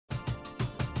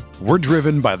We're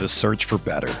driven by the search for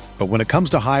better. But when it comes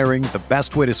to hiring, the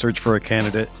best way to search for a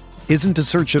candidate isn't to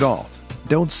search at all.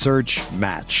 Don't search,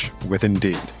 match with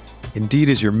Indeed. Indeed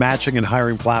is your matching and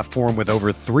hiring platform with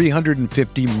over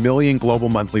 350 million global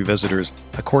monthly visitors,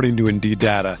 according to Indeed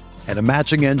data, and a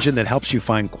matching engine that helps you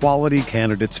find quality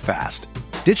candidates fast.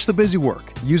 Ditch the busy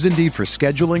work. Use Indeed for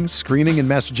scheduling, screening, and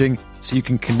messaging so you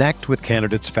can connect with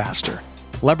candidates faster.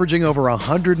 Leveraging over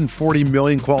 140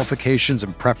 million qualifications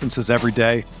and preferences every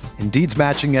day, Indeed's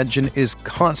matching engine is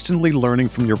constantly learning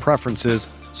from your preferences,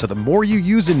 so the more you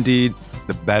use Indeed,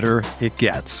 the better it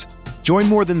gets. Join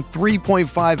more than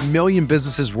 3.5 million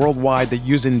businesses worldwide that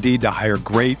use Indeed to hire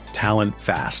great talent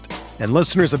fast. And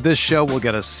listeners of this show will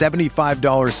get a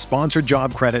 $75 sponsored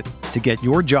job credit to get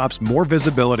your jobs more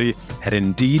visibility at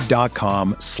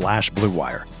Indeed.com/Blue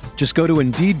Wire. Just go to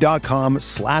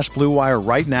Indeed.com/Blue Wire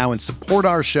right now and support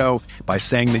our show by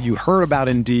saying that you heard about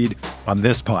Indeed on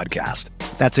this podcast.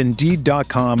 That's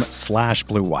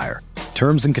Indeed.com/Blue Wire.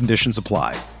 Terms and conditions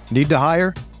apply. Need to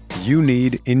hire? You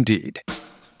need Indeed.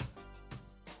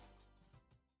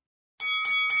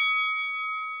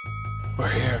 We're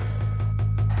here.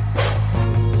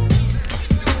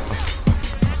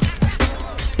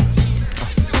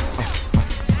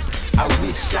 I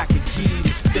wish I could give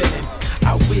this feeling.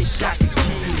 I wish I could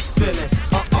give this feeling.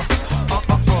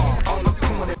 On the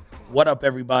corner. What up,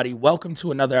 everybody? Welcome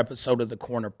to another episode of the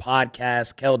Corner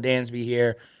Podcast. Kel Dansby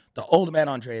here. The old man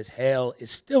Andreas Hale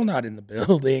is still not in the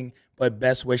building, but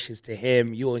best wishes to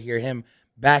him. You will hear him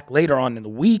back later on in the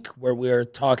week where we're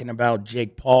talking about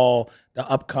Jake Paul, the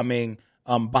upcoming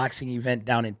boxing event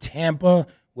down in Tampa,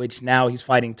 which now he's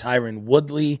fighting Tyron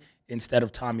Woodley instead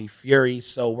of Tommy Fury.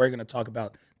 So we're going to talk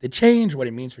about the change, what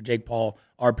it means for Jake Paul,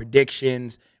 our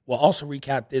predictions. We'll also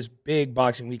recap this big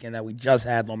boxing weekend that we just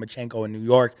had, Lomachenko in New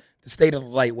York, the state of the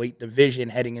lightweight division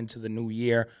heading into the new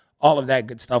year, all of that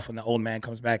good stuff when the old man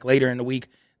comes back later in the week.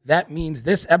 That means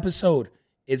this episode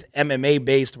is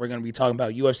MMA-based. We're going to be talking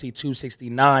about UFC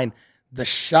 269, the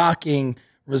shocking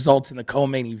results in the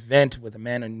co-main event with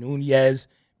Amanda Nunes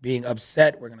being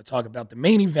upset. We're going to talk about the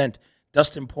main event.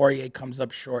 Dustin Poirier comes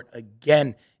up short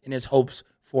again in his hopes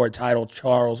for a title.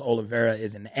 Charles Oliveira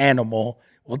is an animal.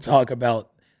 We'll talk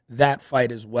about that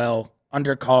fight as well.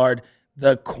 Undercard,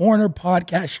 the Corner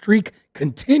Podcast streak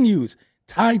continues.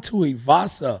 Tai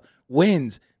Tuivasa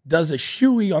wins, does a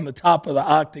shoey on the top of the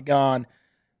octagon.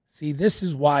 See, this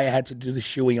is why I had to do the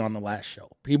shoey on the last show.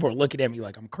 People are looking at me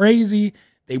like I'm crazy.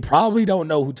 They probably don't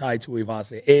know who Tai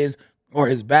Tuivasa is or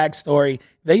his backstory.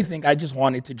 They think I just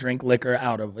wanted to drink liquor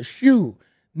out of a shoe.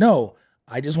 No,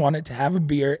 I just wanted to have a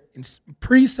beer in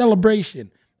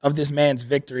pre-celebration of this man's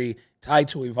victory. Tai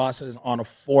Tuivasa is on a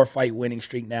 4-fight winning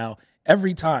streak now.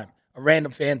 Every time a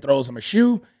random fan throws him a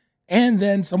shoe and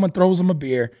then someone throws him a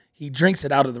beer, he drinks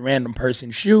it out of the random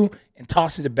person's shoe and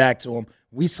tosses it back to him.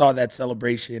 We saw that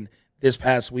celebration this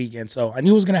past weekend, so I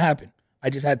knew it was going to happen. I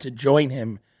just had to join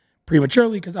him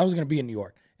prematurely because I was going to be in New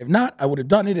York. If not, I would have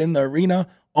done it in the arena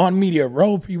on Media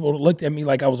Row. People looked at me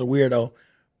like I was a weirdo,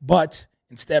 but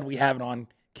instead we have it on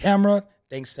camera.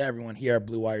 Thanks to everyone here at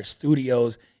Blue Wire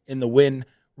Studios in the Wynn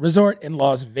Resort in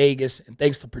Las Vegas, and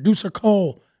thanks to producer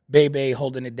Cole Bebe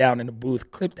holding it down in the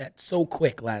booth. Clipped that so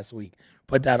quick last week.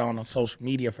 Put that on social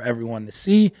media for everyone to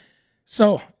see.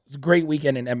 So it's a great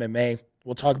weekend in MMA.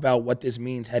 We'll talk about what this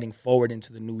means heading forward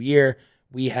into the new year.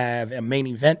 We have a main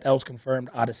event that was confirmed,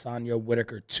 Adesanya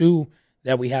Whitaker 2,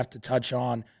 that we have to touch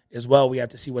on as well. We have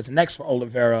to see what's next for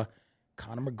Oliveira.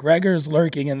 Conor McGregor is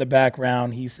lurking in the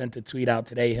background. He sent a tweet out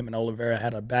today. Him and Oliveira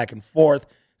had a back and forth.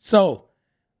 So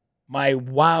my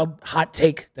wild hot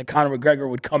take that Conor McGregor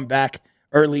would come back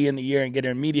early in the year and get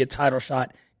an immediate title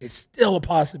shot is still a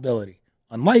possibility.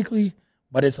 Unlikely,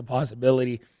 but it's a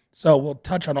possibility. So we'll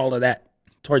touch on all of that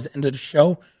towards the end of the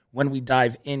show when we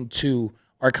dive into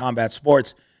our combat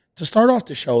sports. To start off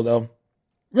the show, though,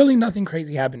 really nothing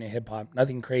crazy happened in hip-hop.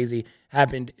 Nothing crazy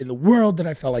happened in the world that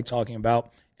I felt like talking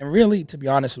about. And really, to be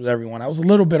honest with everyone, I was a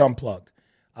little bit unplugged.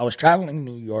 I was traveling to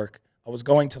New York. I was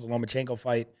going to the Lomachenko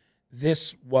fight.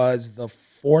 This was the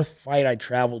 4th fight I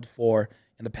traveled for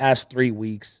in the past 3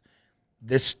 weeks.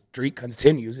 This streak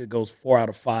continues. It goes 4 out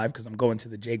of 5 because I'm going to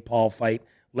the Jake Paul fight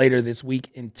later this week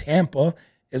in Tampa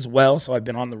as well. So I've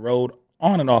been on the road,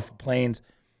 on and off of planes,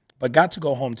 but got to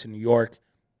go home to New York.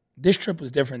 This trip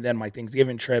was different than my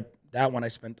Thanksgiving trip. That one I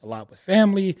spent a lot with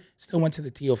family. Still went to the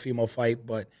Teofimo fight,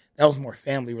 but that was more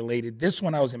family related. This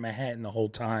one I was in Manhattan the whole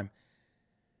time.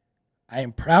 I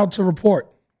am proud to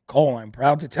report, Cole, I'm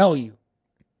proud to tell you,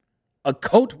 a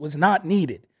coat was not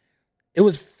needed. It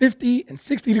was 50 and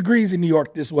 60 degrees in New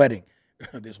York this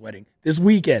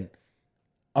weekend.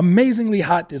 Amazingly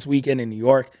hot this weekend in New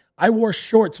York. I wore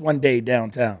shorts one day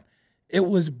downtown. It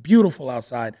was beautiful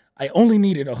outside. I only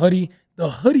needed a hoodie.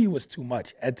 The hoodie was too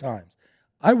much at times.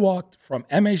 I walked from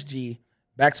MSG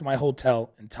back to my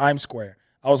hotel in Times Square.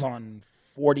 I was on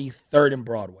 43rd and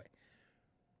Broadway.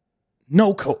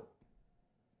 No coat,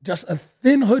 just a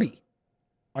thin hoodie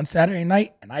on Saturday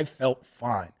night, and I felt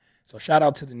fine. So shout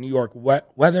out to the New York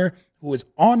weather, who was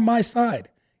on my side,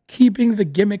 keeping the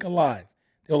gimmick alive.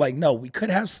 They were like, no, we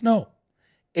could have snow.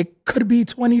 It could be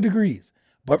 20 degrees.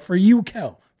 But for you,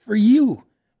 Kel, for you,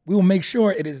 we will make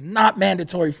sure it is not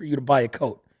mandatory for you to buy a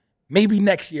coat. Maybe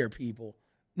next year, people.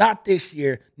 Not this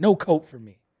year. No coat for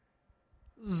me.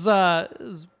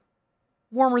 It's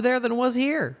warmer there than it was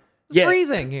here. It's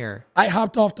freezing here. I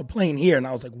hopped off the plane here, and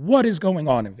I was like, what is going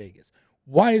on in Vegas?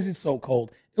 Why is it so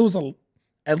cold? It was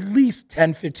at least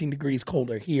 10, 15 degrees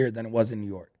colder here than it was in New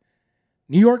York.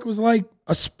 New York was like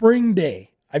a spring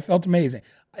day. I felt amazing.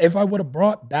 If I would have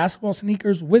brought basketball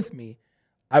sneakers with me,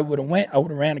 I would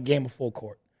have ran a game of full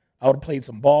court. I would have played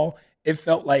some ball. It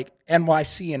felt like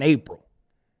NYC in April.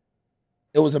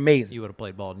 It was amazing. You would have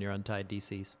played ball in your untied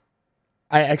DCs.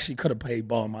 I actually could have played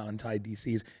ball in my untied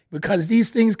DCs because these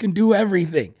things can do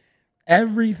everything.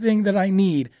 Everything that I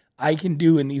need, I can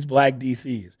do in these black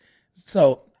DCs.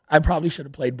 So I probably should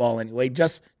have played ball anyway,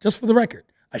 just for the record.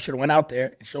 I should have went out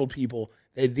there and showed people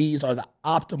that these are the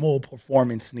optimal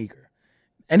performance sneaker.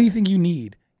 Anything you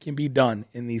need can be done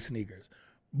in these sneakers.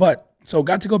 But so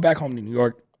got to go back home to New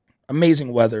York.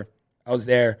 Amazing weather. I was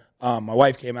there. My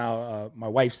wife came out. My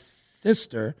wife's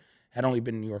sister had only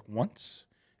been in New York once.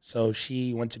 So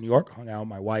she went to New York, hung out with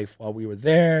my wife while we were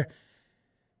there.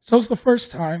 So it's the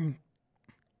first time,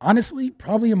 honestly,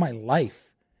 probably in my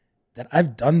life, that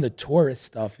I've done the tourist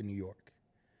stuff in New York.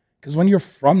 Because when you're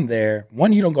from there,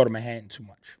 one, you don't go to Manhattan too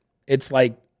much. It's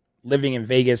like living in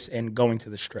Vegas and going to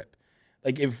the Strip.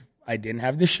 Like if I didn't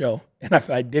have this show and if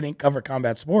I didn't cover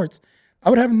combat sports, I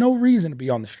would have no reason to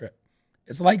be on the Strip.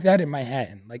 It's like that in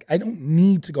Manhattan. Like I don't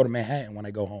need to go to Manhattan when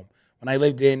I go home. When I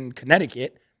lived in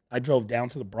Connecticut, I drove down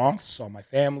to the Bronx, saw my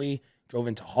family, drove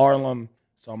into Harlem,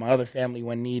 saw my other family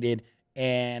when needed,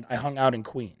 and I hung out in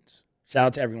Queens. Shout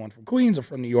out to everyone from Queens or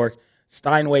from New York.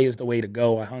 Steinway is the way to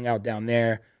go. I hung out down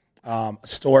there.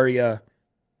 Astoria,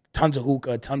 tons of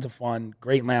hookah, tons of fun,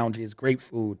 great lounges, great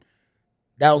food.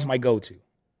 That was my go-to.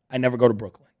 I never go to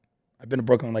Brooklyn. I've been to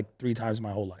Brooklyn like 3 times in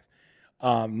my whole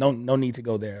life. No need to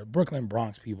go there. Brooklyn,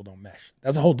 Bronx people don't mesh.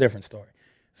 That's a whole different story.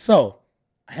 So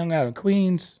I hung out in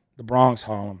Queens, the Bronx,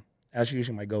 Harlem. That's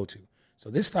usually my go-to. So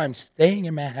this time, staying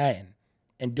in Manhattan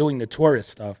and doing the tourist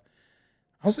stuff,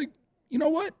 I was like, you know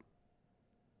what?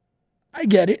 I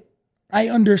get it. I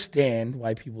understand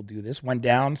why people do this. Went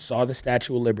down, saw the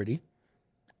Statue of Liberty.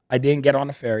 I didn't get on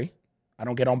a ferry. I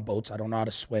don't get on boats. I don't know how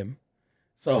to swim.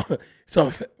 So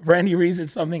if for any reason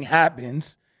something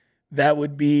happens, that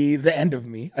would be the end of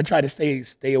me. I try to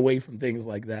stay away from things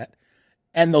like that.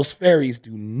 And those ferries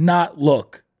do not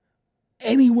look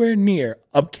anywhere near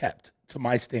upkept to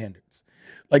my standards.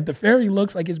 Like the ferry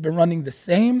looks like it's been running the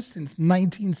same since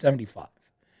 1975.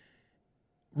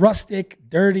 Rustic,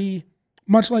 dirty,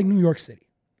 much like New York City.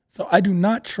 So I do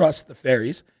not trust the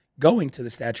ferries going to the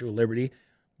Statue of Liberty,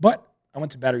 but I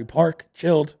went to Battery Park,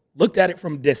 chilled, looked at it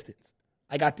from a distance.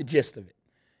 I got the gist of it.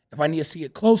 If I need to see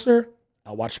it closer,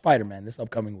 I'll watch Spider-Man this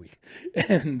upcoming week.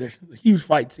 And there's a huge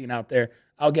fight scene out there.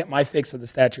 I'll get my fix of the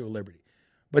Statue of Liberty.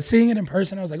 But seeing it in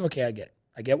person, I was like, okay, I get it.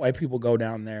 I get why people go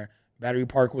down there. Battery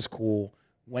Park was cool.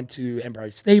 Went to Empire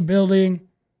State Building.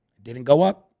 Didn't go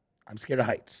up. I'm scared of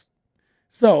heights.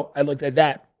 So I looked at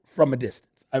that from a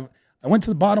distance. I went to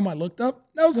the bottom. I looked up.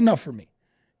 That was enough for me.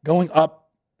 Going up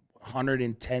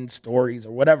 110 stories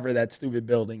or whatever that stupid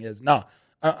building is, no,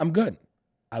 I'm good.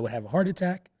 I would have a heart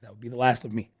attack. That would be the last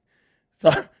of me. So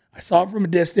I saw it from a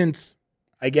distance.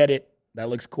 I get it. That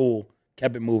looks cool.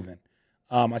 Kept it moving.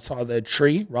 I saw the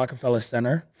tree, Rockefeller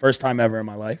Center, first time ever in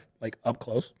my life, like up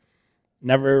close.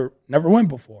 Never went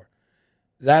before.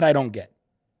 That I don't get.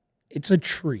 It's a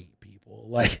tree, people.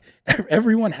 Like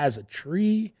everyone has a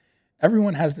tree.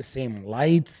 Everyone has the same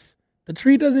lights. The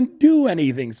tree doesn't do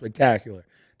anything spectacular.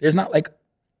 There's not like,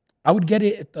 I would get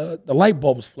it if the light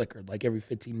bulbs flickered like every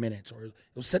 15 minutes or it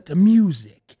was set to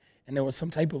music and there was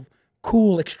some type of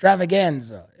cool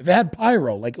extravaganza. If it had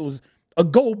pyro, like it was a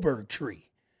Goldberg tree.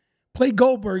 Play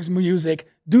Goldberg's music,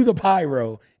 do the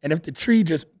pyro, and if the tree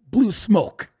just blew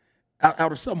smoke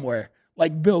out of somewhere,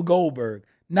 like Bill Goldberg,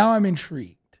 now I'm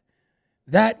intrigued.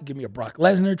 That, give me a Brock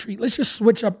Lesnar tree. Let's just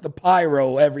switch up the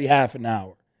pyro every half an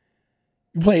hour.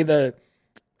 You play the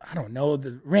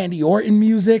Randy Orton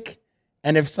music,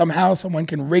 and if somehow someone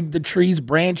can rig the tree's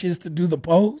branches to do the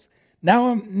pose, now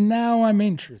I'm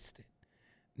interested.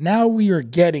 Now we are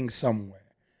getting somewhere.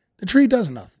 The tree does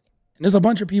nothing. And there's a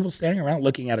bunch of people standing around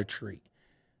looking at a tree.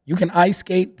 You can ice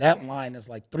skate. That line is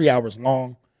like 3 hours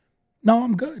long. No,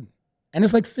 I'm good. And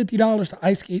it's like $50 to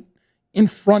ice skate in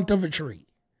front of a tree.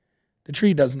 The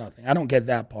tree does nothing. I don't get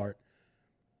that part.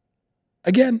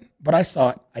 Again, but I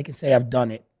saw it. I can say I've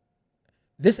done it.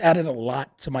 This added a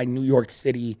lot to my New York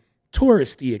City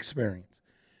touristy experience.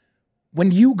 When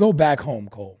you go back home,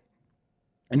 Cole,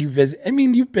 and you visit, I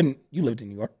mean, you lived in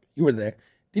New York. You were there.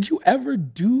 Did you ever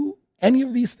do any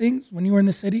of these things when you were in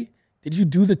the city? Did you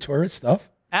do the tourist stuff?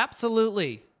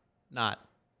 Absolutely not.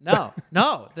 No.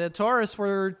 The tourists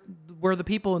were the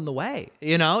people in the way.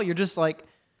 You know, you're just like,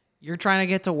 you're trying to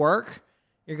get to work.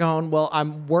 You're going, well,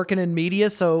 I'm working in media,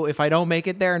 so if I don't make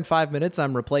it there in 5 minutes,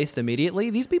 I'm replaced immediately.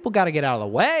 These people got to get out of the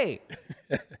way.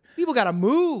 People got to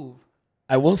move.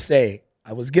 I will say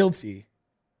I was guilty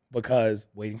because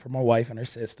waiting for my wife and her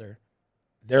sister,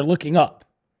 they're looking up.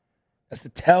 That's the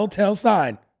telltale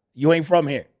sign you ain't from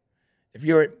here. If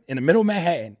you're in the middle of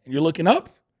Manhattan and you're looking up,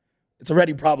 it's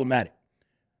already problematic.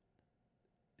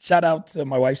 Shout out to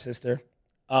my wife's sister,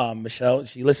 Michelle.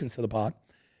 She listens to the pod.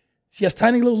 She has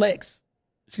tiny little legs.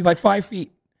 She's like 5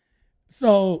 feet.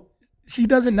 So she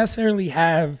doesn't necessarily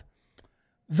have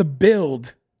the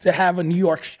build to have a New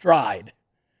York stride.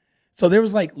 So there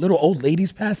was like little old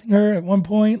ladies passing her at one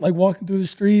point, like walking through the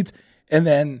streets. And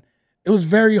then it was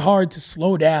very hard to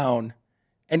slow down.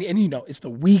 And you know, it's the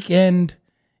weekend.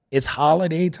 It's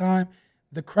holiday time.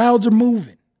 The crowds are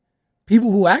moving. People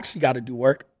who actually got to do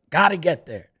work got to get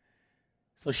there.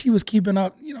 So she was keeping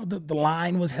up. You know, the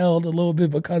line was held a little bit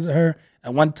because of her.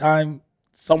 At one time,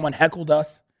 someone heckled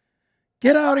us.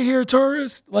 Get out of here,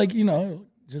 tourists. Like, you know,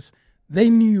 just they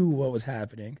knew what was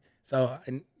happening. So,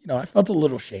 and you know, I felt a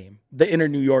little shame. The inner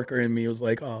New Yorker in me was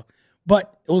like, oh.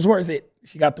 But it was worth it.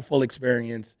 She got the full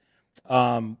experience.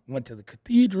 Went to the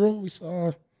cathedral. We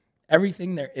saw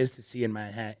everything there is to see in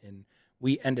Manhattan.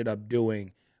 We ended up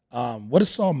doing, would have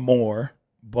saw more,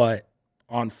 but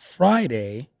on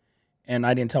Friday, and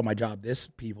I didn't tell my job this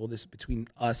is between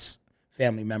us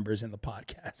family members in the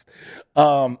podcast.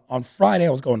 On Friday,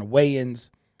 I was going to weigh-ins.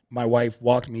 My wife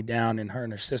walked me down, and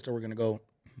her sister were going to go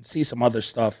see some other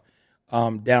stuff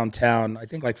downtown, I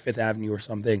think like Fifth Avenue or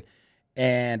something.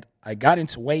 And I got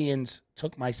into weigh-ins,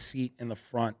 took my seat in the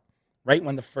front. Right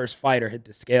when the first fighter hit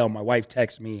the scale, my wife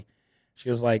texted me. She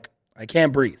was like, I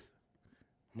can't breathe.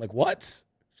 I'm like, what?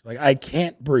 She's like, I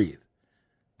can't breathe.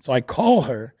 So I call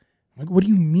her. I'm like, what do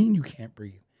you mean you can't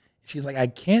breathe? She's like, I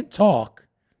can't talk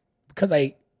because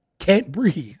I can't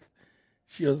breathe.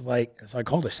 She was like, so I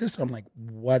called her sister. I'm like,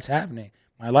 what's happening?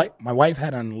 My wife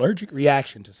had an allergic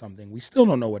reaction to something. We still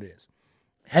don't know what it is.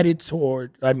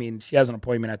 She has an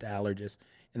appointment at the allergist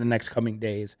in the next coming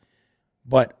days.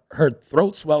 But her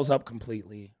throat swells up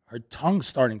completely. Her tongue's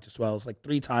starting to swell. It's like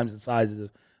 3 times the size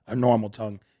of a normal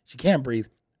tongue. She can't breathe.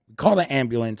 We call the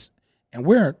ambulance, and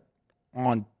we're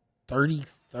on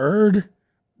 33rd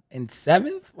and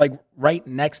 7th, like right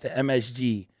next to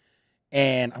MSG.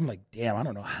 And I'm like, damn, I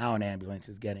don't know how an ambulance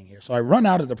is getting here. So I run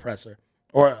out of the presser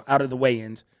or out of the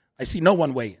weigh-ins. I see no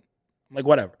one weigh-in. I'm like,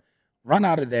 whatever. Run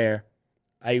out of there.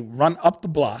 I run up the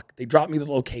block. They drop me the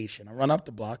location. I run up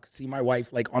the block, see my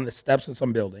wife like on the steps of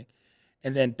some building.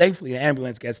 And then thankfully the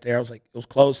ambulance gets there. I was like, it was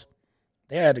close.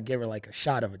 They had to give her like a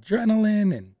shot of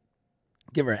adrenaline and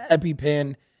give her an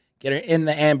EpiPen, get her in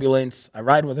the ambulance. I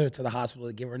ride with her to the hospital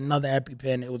to give her another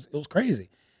EpiPen. It was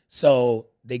crazy. So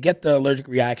they get the allergic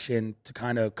reaction to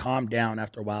kind of calm down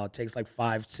after a while. It takes like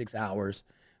 5-6 hours.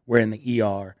 We're in the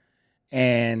ER.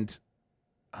 And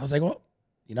I was like, well,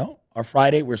 you know, our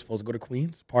Friday, we're supposed to go to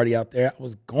Queens, party out there. I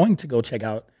was going to go check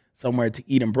out somewhere to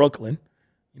eat in Brooklyn.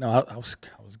 You know, I was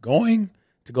going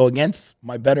to go against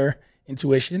my better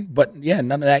intuition. But, yeah,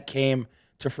 none of that came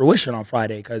to fruition on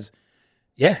Friday because,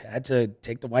 yeah, I had to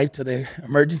take the wife to the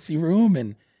emergency room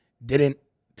and didn't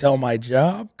tell my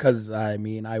job because, I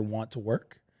want to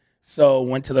work. So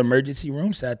went to the emergency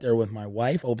room, sat there with my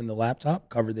wife, opened the laptop,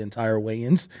 covered the entire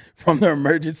weigh-ins from the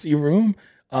emergency room.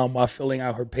 While filling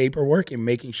out her paperwork and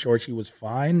making sure she was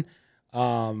fine.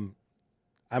 I'm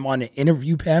on an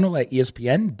interview panel at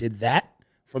ESPN, did that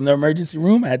from the emergency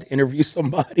room. I had to interview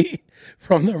somebody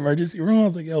from the emergency room. I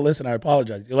was like, yo, listen, I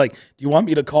apologize. You're like, do you want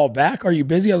me to call back? Are you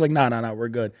busy? I was like, no, we're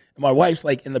good. And my wife's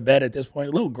like in the bed at this point,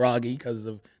 a little groggy because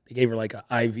they gave her like an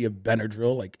IV of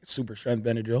Benadryl, like super strength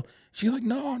Benadryl. She's like,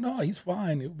 no, he's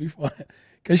fine. It'll be fine.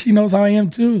 Because she knows how I am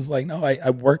too. It's like, no, I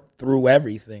worked through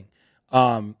everything.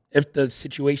 If the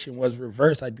situation was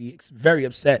reversed, I'd be very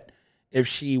upset if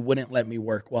she wouldn't let me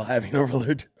work while having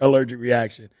an allergic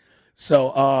reaction.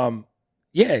 So,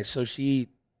 so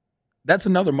that's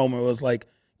another moment where it was like,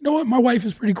 you know what? My wife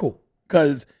is pretty cool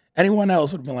because anyone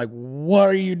else would have been like, what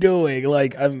are you doing?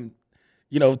 Like, I'm,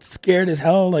 scared as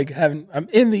hell. Like, I'm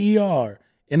in the ER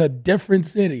in a different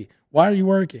city. Why are you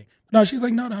working? No, she's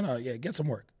like, no. Yeah, get some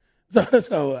work.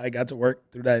 So I got to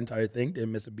work through that entire thing.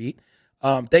 Didn't miss a beat.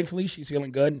 Thankfully, she's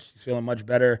feeling good. She's feeling much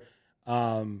better.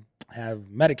 Have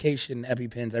medication,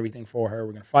 EpiPens, everything for her.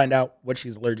 We're going to find out what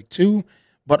she's allergic to.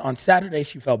 But on Saturday,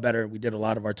 she felt better. We did a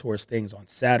lot of our tourist things on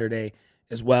Saturday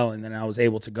as well, and then I was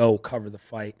able to go cover the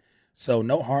fight. So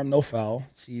no harm, no foul.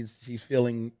 She's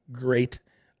feeling great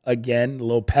again, a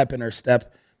little pep in her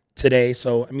step today.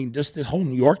 So, I mean, just this whole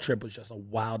New York trip was just a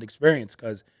wild experience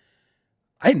because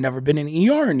I had never been in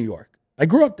ER in New York. I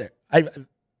grew up there.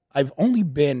 I've only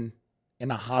been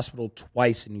in a hospital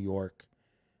twice in New York.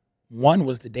 One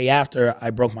was the day after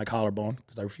I broke my collarbone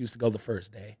because I refused to go the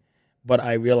first day. But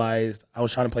I realized I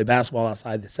was trying to play basketball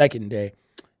outside the second day,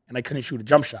 and I couldn't shoot a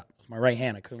jump shot. It was my right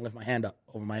hand. I couldn't lift my hand up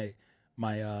over my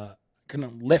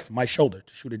couldn't lift my shoulder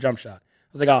to shoot a jump shot. I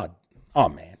was like, oh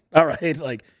man. All right.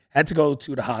 Like, had to go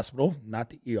to the hospital,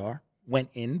 not the ER. Went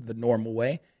in the normal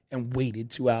way and waited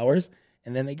 2 hours.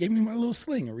 And then they gave me my little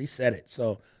sling and reset it.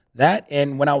 So that,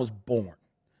 and when I was born,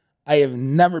 I have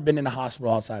never been in a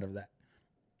hospital outside of that.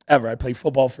 Ever. I played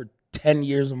football for 10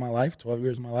 years of my life, 12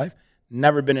 years of my life.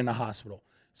 Never been in a hospital.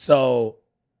 So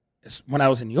when I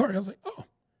was in New York, I was like, oh,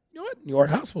 you know what? New York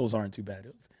hospitals aren't too bad.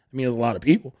 There's a lot of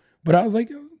people. But I was like,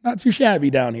 not too shabby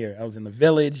down here. I was in the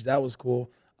Village. That was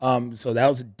cool. So that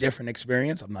was a different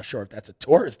experience. I'm not sure if that's a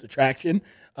tourist attraction.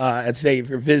 I'd say if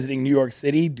you're visiting New York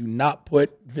City, do not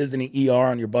put visiting ER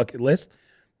on your bucket list.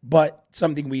 But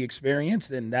something we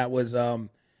experienced, and that was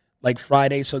like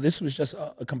Friday. So this was just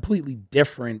a completely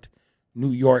different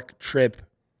New York trip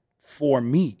for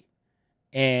me.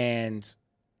 And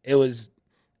it was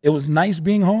nice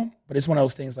being home, but it's one of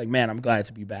those things like, man, I'm glad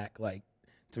to be back, like,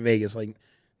 to Vegas. Like,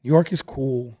 New York is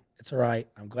cool. It's all right.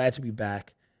 I'm glad to be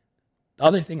back. The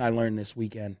other thing I learned this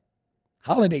weekend,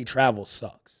 holiday travel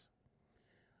sucks.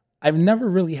 I've never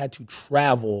really had to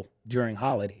travel during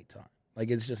holiday time. Like,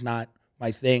 it's just not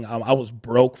my thing. I was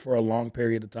broke for a long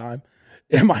period of time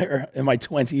in my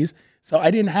 20s, so I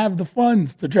didn't have the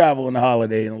funds to travel in the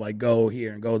holiday and, like, go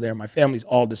here and go there. My family's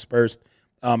all dispersed.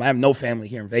 I have no family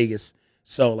here in Vegas.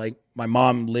 So, like, my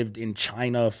mom lived in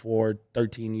China for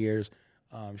 13 years.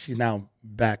 She's now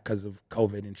back because of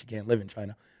COVID and she can't live in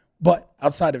China. But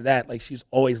outside of that, like, she's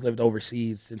always lived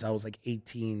overseas since I was like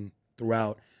 18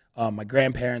 throughout. My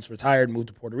grandparents retired, moved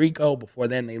to Puerto Rico. Before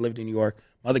then, they lived in New York.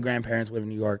 My other grandparents live in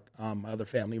New York. My other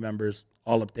family members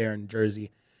all up there in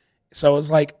Jersey. So it's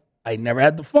like I never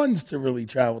had the funds to really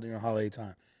travel during holiday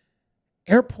time.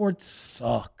 Airports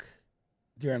suck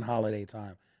during holiday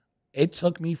time. It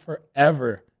took me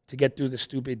forever to get through the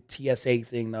stupid TSA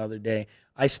thing the other day.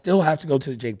 I still have to go to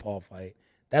the Jake Paul fight.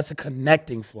 That's a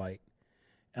connecting flight.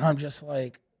 And I'm just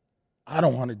like, I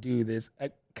don't want to do this.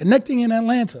 Connecting in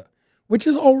Atlanta, which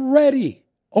is already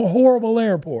a horrible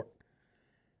airport.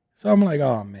 So I'm like,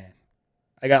 oh, man.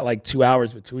 I got like 2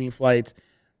 hours between flights.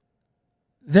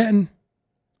 Then,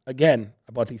 again,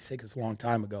 I bought these tickets a long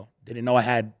time ago. Didn't know I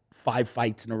had 5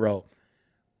 fights in a row.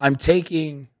 I'm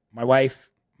taking my wife,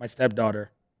 my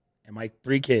stepdaughter, and my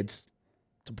 3 kids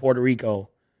to Puerto Rico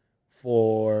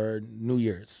for New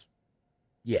Year's.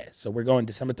 Yeah, so we're going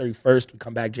December 31st. We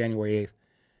come back January 8th.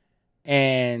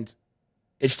 And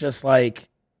it's just like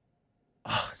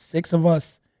 6 of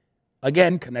us.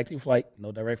 Again, connecting flight,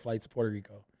 no direct flights to Puerto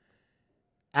Rico.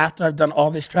 After I've done all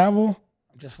this travel,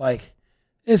 I'm just like,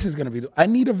 this is going to be, I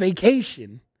need a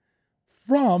vacation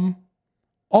from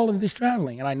all of this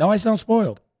traveling. And I know I sound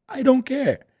spoiled. I don't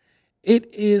care.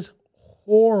 It is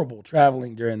horrible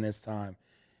traveling during this time.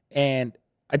 And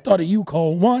I thought of you,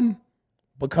 Cole, one,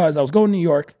 because I was going to New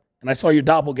York and I saw your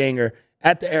doppelganger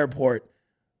at the airport.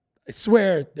 I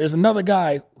swear there's another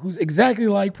guy who's exactly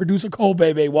like producer Cole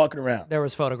Bebe walking around. There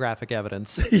was photographic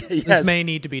evidence. Yes. This may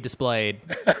need to be displayed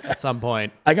at some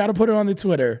point. I got to put it on the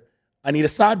Twitter. I need a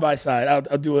side-by-side.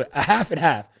 I'll do a half and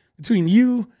half between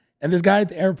you and this guy at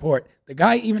the airport. The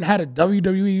guy even had a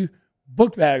WWE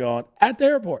book bag on at the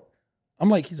airport. I'm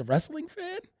like, he's a wrestling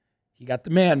fan? He got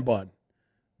the man bun.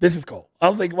 This is Cole. I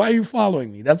was like, why are you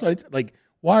following me? That's what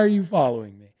why are you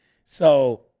following me?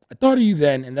 So I thought of you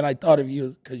then, and then I thought of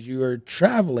you because you were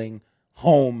traveling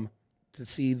home to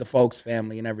see the folks'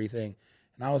 family and everything.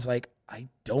 And I was like, I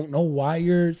don't know why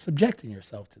you're subjecting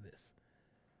yourself to this.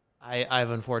 I've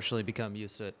unfortunately become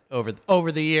used to it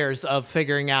over the years of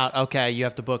figuring out, okay, you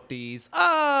have to book these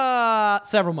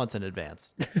several months in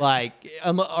advance,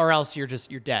 or else you're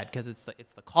dead because it's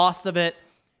the cost of it,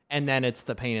 and then it's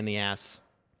the pain in the ass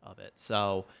of it.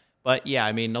 So, but yeah,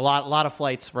 I mean, a lot of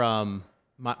flights from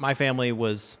my family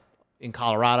was in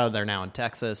Colorado. They're now in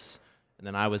Texas. And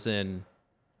then I was going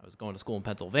to school in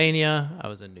Pennsylvania. I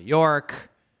was in New York.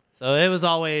 So it was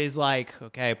always like,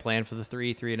 okay, plan for the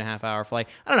 3.5 hour flight.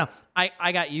 I don't know.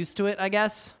 I got used to it, I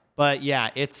guess. But yeah,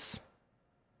 it's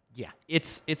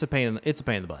a pain in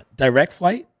the butt. Direct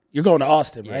flight? You're going to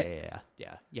Austin, right?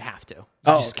 Yeah. You have to.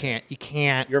 You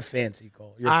can't. You're fancy,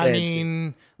 Cole. You're I fancy.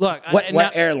 mean, look.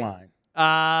 What airline?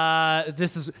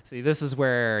 This is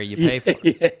where you pay for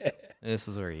it. Yeah. This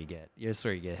is where you get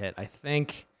hit. I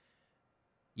think.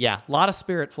 Yeah, a lot of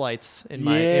Spirit flights in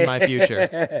my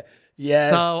future.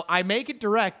 Yes. So I make it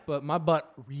direct, but my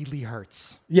butt really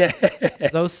hurts. Yeah.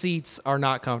 Those seats are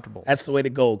not comfortable. That's the way to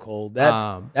go, Cole. That's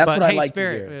but what I like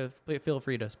Spirit, to hear. Feel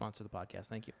free to sponsor the podcast.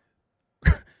 Thank you.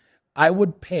 I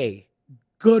would pay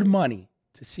good money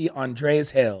to see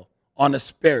Andreas Hale on a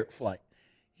Spirit flight.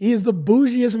 He is the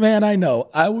bougiest man I know.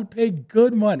 I would pay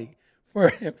good money for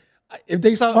him. If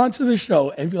they sponsor the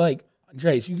show and be like,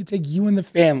 Andreas, you can take you and the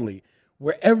family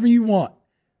wherever you want.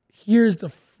 Here's the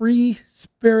free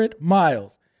Spirit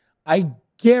miles. I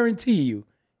guarantee you,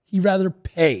 he'd rather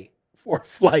pay for a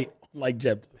flight like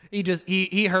JetBlue.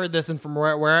 He heard this, and from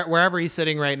wherever he's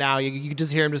sitting right now, you can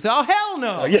just hear him just say, "Oh hell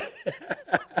no!" Oh, yeah.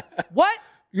 What?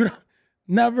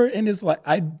 Never in his life.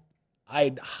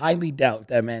 I'd highly doubt if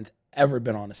that man's ever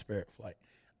been on a Spirit flight.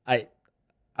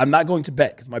 I'm not going to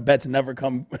bet because my bets never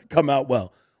come out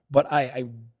well. But I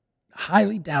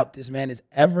highly doubt this man has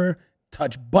ever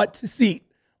touched butt to seat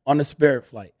on a Spirit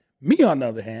flight. Me, on the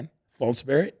other hand, flown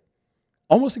Spirit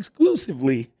almost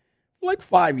exclusively for like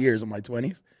 5 years of my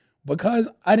 20s because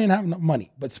I didn't have enough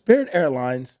money. But Spirit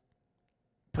Airlines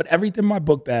put everything in my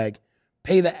book bag,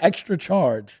 pay the extra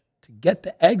charge to get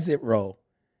the exit row,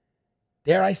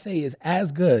 dare I say, is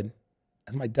as good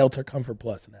as my Delta Comfort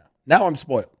Plus now. Now I'm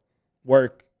spoiled.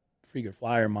 Work, freaking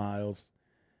flyer miles.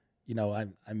 You know,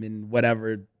 I'm in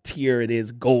whatever tier it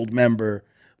is, gold member.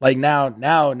 Like now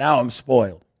I'm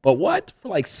spoiled. But what? For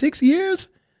like 6 years,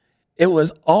 it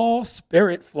was all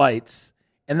Spirit flights,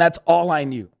 and that's all I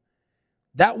knew.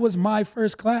 That was my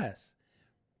first class.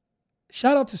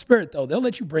 Shout out to Spirit, though. They'll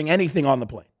let you bring anything on the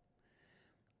plane.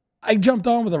 I jumped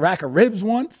on with a rack of ribs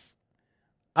once.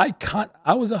 I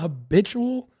was a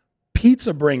habitual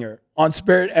pizza bringer on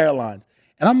Spirit Airlines.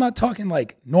 And I'm not talking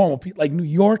like normal pizza, like New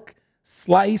York,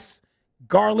 slice,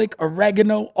 garlic,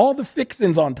 oregano, all the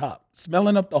fixings on top,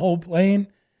 smelling up the whole plane.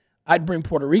 I'd bring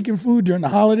Puerto Rican food during the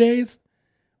holidays.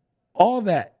 All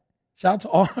that. Shout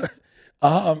out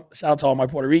to all my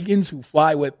Puerto Ricans who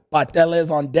fly with pateles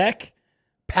on deck,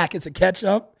 packets of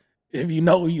ketchup. If you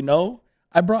know, you know.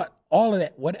 I brought all of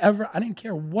that, whatever. I didn't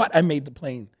care what I made the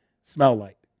plane smell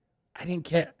like. I didn't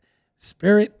care.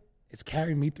 Spirit is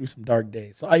carrying me through some dark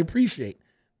days. So I appreciate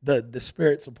the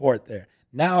Spirit support there.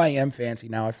 Now I am fancy.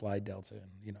 Now I fly Delta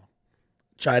and, you know,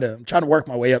 I'm trying to work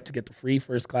my way up to get the free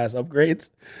first class upgrades.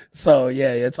 So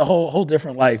yeah, it's a whole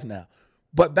different life now.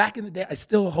 But back in the day, I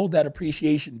still hold that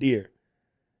appreciation dear.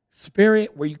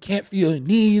 Spirit, where you can't feel your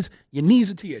knees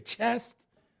are to your chest.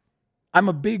 I'm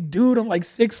a big dude. I'm like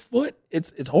 6 foot.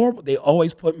 It's horrible. They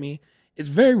always put me. It's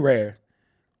very rare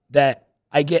that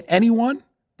I get anyone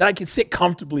that I can sit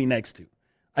comfortably next to.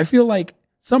 I feel like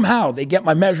somehow they get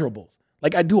my measurables.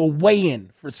 Like I do a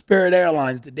weigh-in for Spirit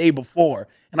Airlines the day before,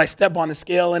 and I step on the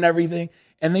scale and everything,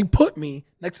 and they put me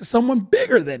next to someone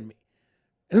bigger than me.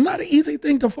 It's not an easy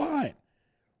thing to find.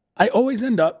 I always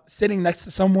end up sitting next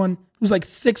to someone who's like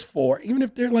 6'4", even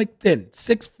if they're like thin,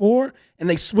 6'4", and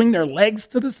they swing their legs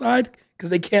to the side because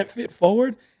they can't fit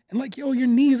forward. And like, yo, your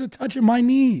knees are touching my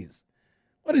knees.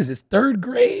 What is this, 3rd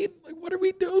grade? Like, what are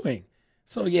we doing?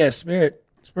 So yeah, Spirit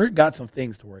got some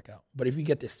things to work out. But if you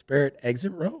get this Spirit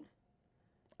exit row,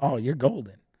 oh, you're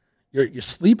golden. You're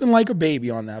sleeping like a baby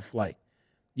on that flight.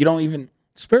 You don't even,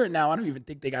 Spirit now, I don't even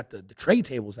think they got the tray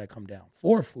tables that come down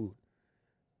for food.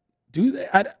 Do they?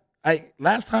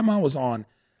 Last time I was on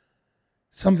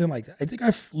something like that, I think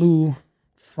I flew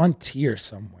Frontier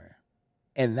somewhere,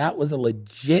 and that was a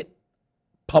legit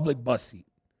public bus seat.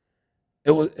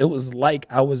 It was like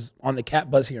I was on the cat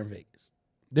bus here in Vegas.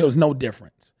 There was no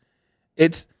difference.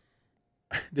 This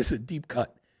is a deep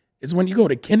cut. It's when you go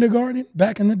to kindergarten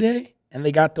back in the day, and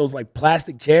they got those like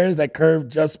plastic chairs that curve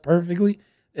just perfectly,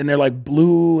 and they're like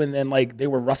blue, and then like they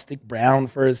were rustic brown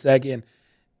for a second.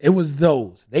 It was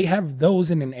those. They have those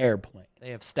in an airplane.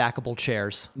 They have stackable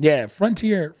chairs. Yeah,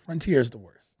 Frontier is the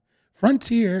worst.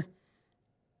 Frontier,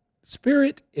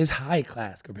 Spirit is high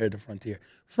class compared to Frontier.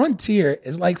 Frontier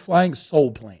is like flying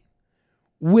Soul Plane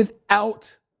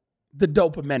without the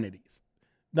dope amenities.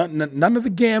 None of the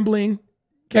gambling,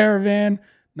 caravan,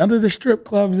 none of the strip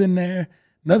clubs in there,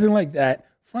 nothing like that.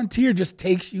 Frontier just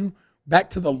takes you back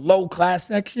to the low class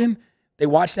section. They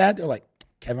watch that. They're like,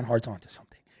 Kevin Hart's onto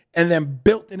something. And then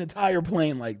built an entire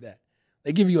plane like that.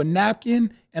 They give you a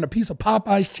napkin and a piece of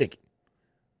Popeye's chicken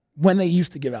when they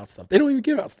used to give out stuff. They don't even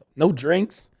give out stuff. No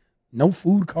drinks, no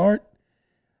food cart.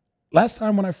 Last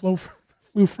time when I flew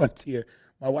Frontier,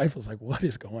 my wife was like, what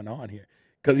is going on here?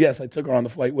 Because, yes, I took her on the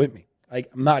flight with me.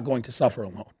 Like, I'm not going to suffer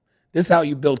alone. This is how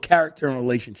you build character and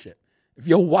relationship. If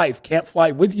your wife can't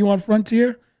fly with you on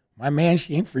Frontier, my man,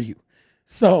 she ain't for you.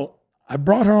 So I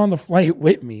brought her on the flight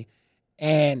with me,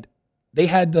 and they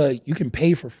had you can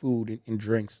pay for food and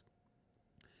drinks.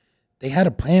 They had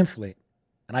a pamphlet,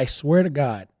 and I swear to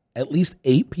God, at least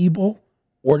 8 people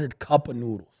ordered cup of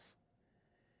noodles.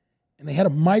 And they had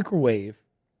a microwave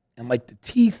and like the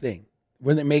tea thing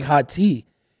where they make hot tea.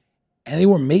 And they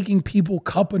were making people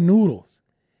cup of noodles.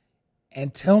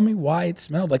 And tell me why it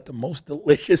smelled like the most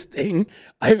delicious thing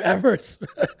I've ever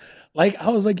smelled. Like, I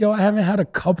was like, yo, I haven't had a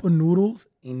cup of noodles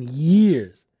in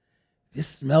years. This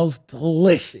smells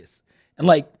delicious. And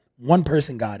like, one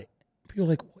person got it. People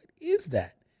were like, what is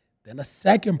that? Then a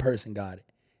second person got it.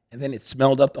 And then it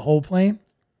smelled up the whole plane.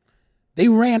 They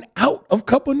ran out of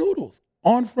cup of noodles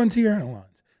on Frontier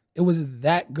Airlines. It was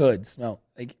that good smell.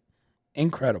 Like,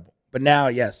 incredible. But now,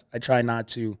 yes, I try not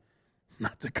to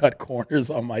cut corners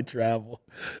on my travel.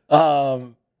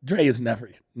 Dre has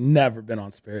never been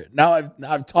on Spirit. Now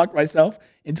I've talked myself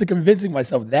into convincing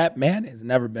myself that man has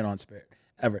never been on Spirit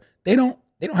ever. They don't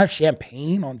have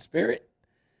champagne on Spirit.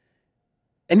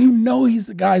 And you know he's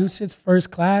the guy who sits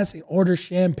first class and orders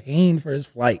champagne for his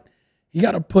flight. You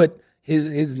got to put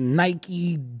his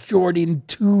Nike Jordan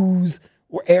 2s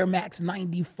or Air Max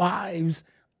 95s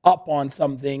up on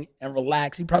something and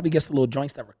relax. He probably gets the little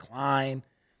joints that recline.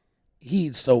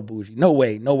 He's so bougie. No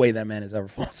way that man has ever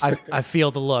fallen. I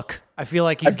feel the look. I feel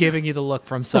like he's giving you the look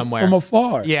from somewhere. From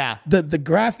afar. Yeah. The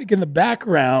graphic in the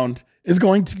background is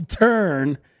going to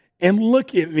turn and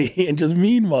look at me and just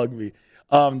mean mug me.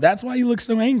 That's why he looks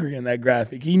so angry in that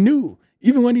graphic. He knew,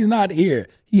 even when he's not here,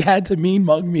 he had to mean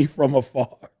mug me from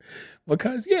afar.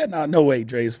 Because, no way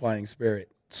Dre's flying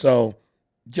Spirit. So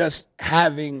just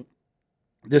having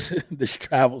this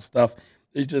travel stuff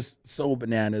is just so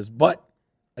bananas. But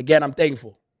again, I'm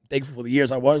thankful. Thankful for the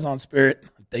years I was on Spirit.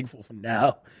 I'm thankful for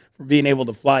now for being able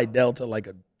to fly Delta like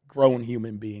a grown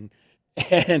human being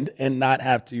and not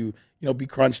have to, be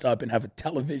crunched up and have a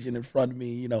television in front of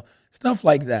me, stuff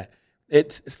like that.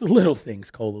 It's the little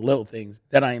things, Cole, the little things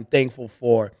that I am thankful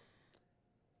for.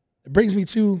 It brings me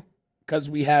to, because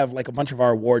we have like a bunch of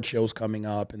our award shows coming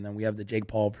up, and then we have the Jake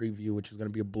Paul preview, which is going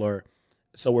to be a blur.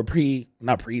 So we're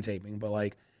not pre-taping, but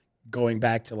like going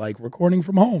back to like recording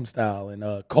from home style. And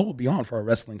Cole will be on for our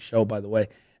wrestling show, by the way.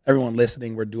 Everyone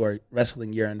listening, we're doing our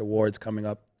wrestling year-end awards coming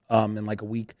up in like a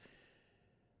week.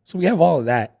 So we have all of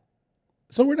that.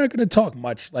 So we're not going to talk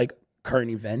much like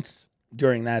current events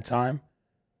during that time.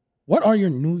 What are your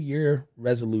New Year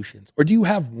resolutions? Or do you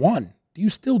have one? Do you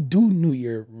still do New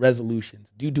Year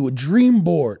resolutions? Do you do a dream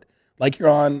board like you're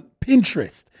on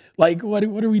Pinterest? Like, what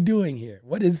are we doing here?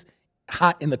 What is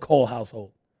hot in the Cole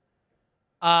household?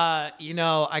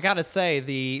 I gotta say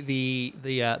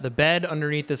the bed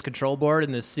underneath this control board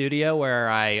in this studio where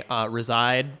I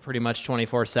reside pretty much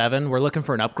 24/7. We're looking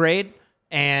for an upgrade,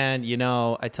 and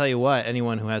I tell you what,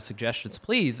 anyone who has suggestions,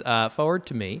 please forward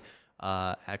to me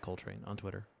at Coltrane on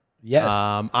Twitter. Yes,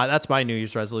 that's my New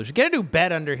Year's resolution. Get a new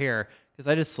bed under here because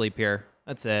I just sleep here.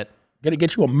 That's it. Gonna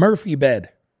get you a Murphy bed.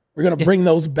 We're gonna bring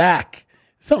those back.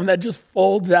 Something that just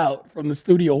folds out from the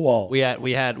studio wall. We had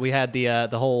the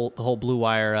whole Blue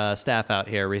Wire staff out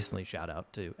here recently. Shout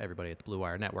out to everybody at the Blue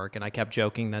Wire Network. And I kept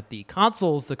joking that the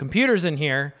consoles, the computers in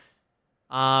here,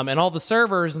 and all the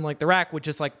servers and like the rack would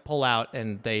just like pull out,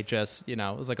 and they just it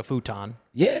was like a futon.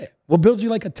 Yeah, we'll build you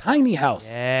like a tiny house.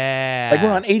 Yeah, like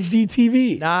we're on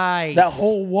HDTV. Nice. That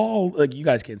whole wall, like you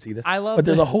guys can't see this. I love. But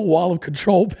there's a whole wall of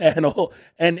control panel,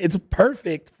 and it's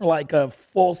perfect for like a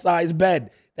full size bed.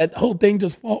 That whole thing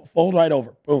just fold right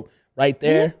over. Boom. Right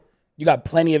there. Mm-hmm. You got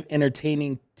plenty of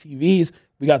entertaining TVs.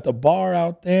 We got the bar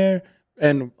out there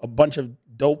and a bunch of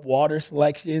dope water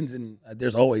selections. And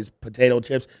there's always potato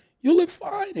chips. You live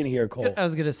fine in here, Cole. I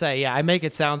was going to say, I make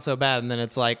it sound so bad. And then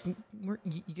it's like,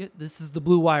 this is the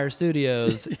Blue Wire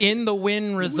Studios in the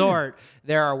Wynn Resort.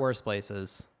 There are worse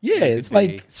places. Yeah, it's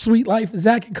like Sweet Life of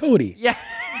Zach and Cody. Yeah.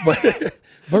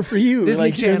 But for you, Disney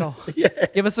like Channel,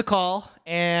 give us a call.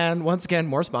 And once again,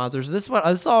 more sponsors. This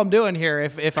is all I'm doing here.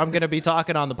 If I'm going to be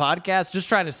talking on the podcast, just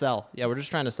trying to sell. Yeah, we're just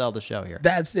trying to sell the show here.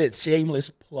 That's it. Shameless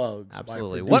plugs.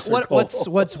 Absolutely.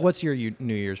 What's your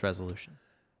New Year's resolution?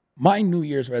 My New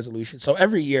Year's resolution. So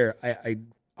every year, I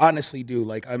honestly do.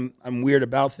 Like I'm weird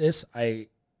about this. I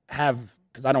have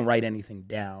because I don't write anything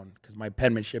down because my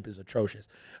penmanship is atrocious.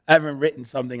 I haven't written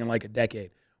something in like a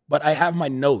decade. But I have my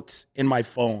notes in my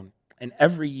phone, and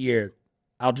every year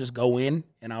I'll just go in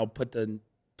and I'll put the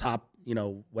top,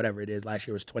 whatever it is. Last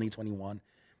year was 2021.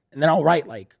 And then I'll write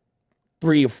like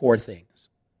 3 or 4 things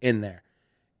in there.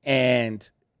 And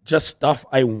just stuff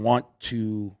I want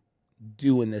to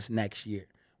do in this next year.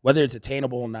 Whether it's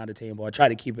attainable or not attainable, I try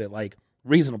to keep it like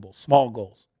reasonable, small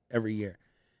goals every year.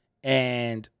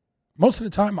 And most of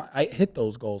the time I hit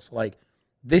those goals. Like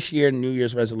this year, New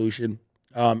Year's resolution,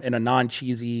 in a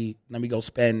non-cheesy, let me go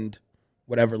spend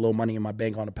whatever little money in my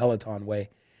bank on a Peloton way.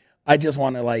 I just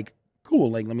want to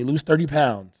let me lose 30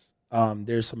 pounds.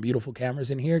 There's some beautiful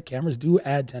cameras in here. Cameras do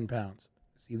add 10 pounds.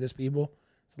 See this, people?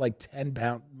 It's like 10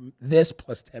 pounds. This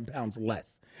plus 10 pounds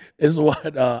less is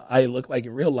what I look like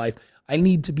in real life. I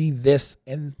need to be this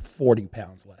and 40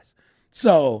 pounds less.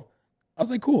 So I was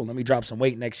like, cool, let me drop some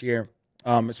weight next year,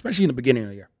 especially in the beginning of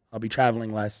the year. I'll be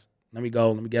traveling less. Let me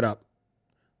go. Let me get up.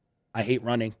 I hate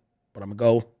running, but I'm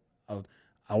going to go.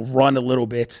 I'll run a little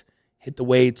bit, hit the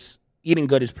weights. Eating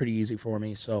good is pretty easy for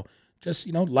me. So just,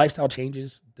 lifestyle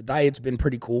changes. The diet's been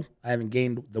pretty cool. I haven't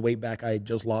gained the weight back I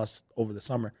just lost over the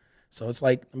summer. So it's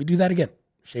like, let me do that again.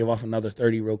 Shave off another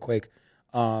 30 real quick.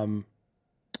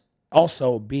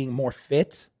 Also, being more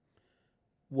fit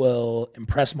will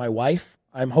impress my wife,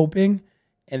 I'm hoping,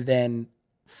 and then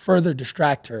further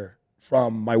distract her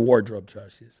from my wardrobe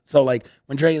choices. So like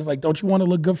when Dre is like, don't you want to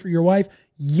look good for your wife?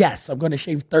 Yes, I'm going to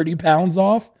shave 30 pounds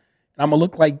off, and I'm going to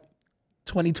look like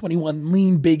 2021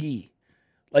 lean Big E.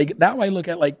 Like now I look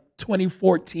at like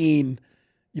 2014,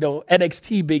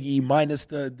 NXT Big E minus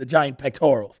the giant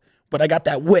pectorals. But I got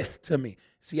that width to me.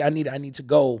 See, I need to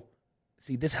go.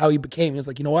 See, this is how he became. He was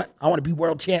like, you know what? I want to be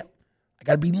world champ. I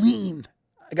got to be lean.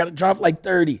 I got to drop like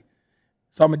 30.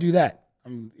 So I'm going to do that.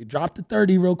 I'm gonna drop the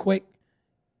 30 real quick.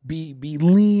 Be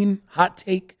lean, hot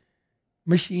take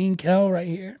machine, Kel, right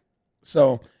here.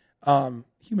 So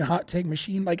human hot take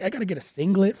machine. Like, I got to get a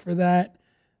singlet for that.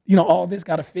 All this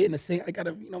got to fit in a singlet. I got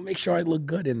to, make sure I look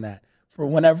good in that for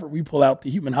whenever we pull out the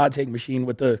human hot take machine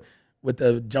with the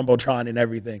Jumbotron and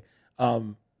everything.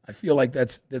 I feel like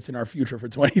that's in our future for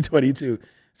 2022.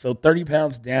 So 30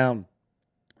 pounds down.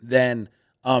 Then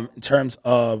in terms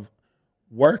of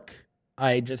work,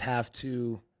 I just have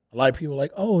to, a lot of people are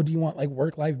like, oh, do you want like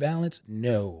work-life balance?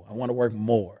 No, I want to work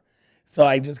more. So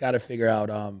I just got to figure out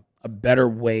a better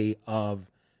way of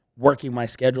working my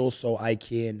schedule so I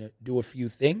can do a few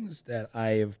things that I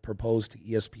have proposed to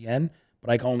ESPN,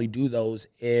 but I can only do those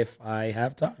if I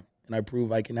have time and I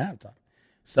prove I can have time.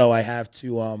 So I have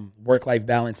to work-life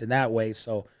balance in that way.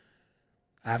 So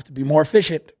I have to be more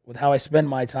efficient with how I spend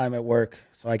my time at work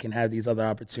so I can have these other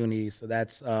opportunities. So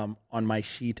that's on my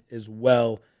sheet as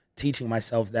well, teaching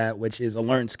myself that, which is a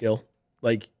learned skill.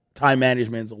 Like time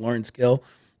management is a learned skill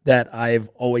that I've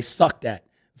always sucked at.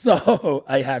 So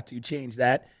I have to change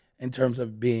that in terms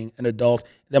of being an adult.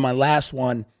 Then my last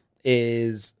one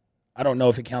is, I don't know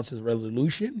if it counts as a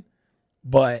resolution,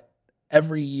 but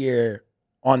every year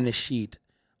on this sheet,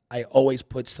 I always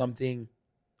put something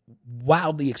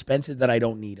wildly expensive that I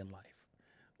don't need in life.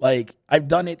 Like, I've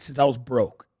done it since I was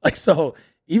broke. Like, so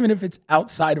even if it's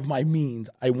outside of my means,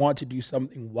 I want to do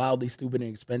something wildly stupid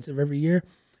and expensive every year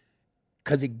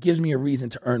because it gives me a reason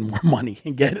to earn more money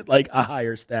and get like a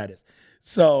higher status.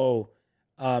 So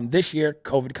this year,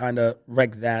 COVID kind of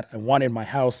wrecked that. I wanted my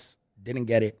house, didn't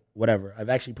get it, whatever. I've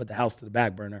actually put the house to the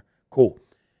back burner. Cool.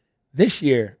 This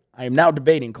year, I am now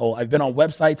debating, Cole. I've been on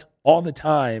websites all the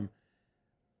time.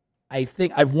 I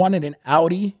think I've wanted an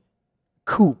Audi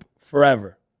coupe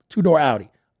forever. 2-door Audi.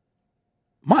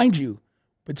 Mind you,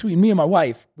 between me and my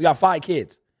wife, we got 5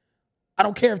 kids. I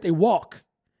don't care if they walk.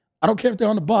 I don't care if they're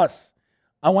on the bus.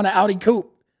 I want an Audi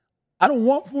coupe. I don't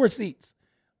want 4 seats.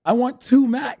 I want 2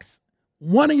 max.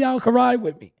 One of y'all can ride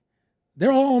with me.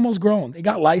 They're all almost grown. They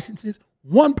got licenses.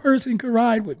 One person can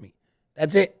ride with me.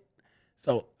 That's it.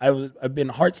 So I've been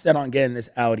heart set on getting this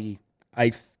Audi.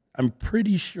 I'm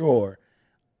pretty sure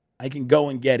I can go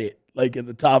and get it like at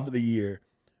the top of the year.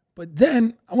 But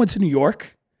then I went to New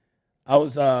York. I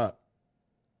was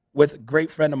with a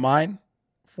great friend of mine,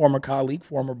 former colleague,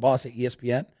 former boss at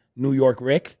ESPN, New York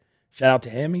Rick. Shout out to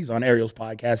him. He's on Ariel's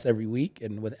podcast every week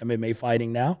and with MMA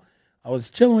fighting now. I was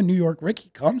chilling with New York Rick. He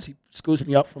comes. He scoots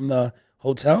me up from the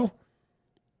hotel.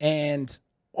 And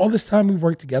all this time we've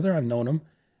worked together, I've known him.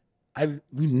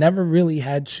 We've never really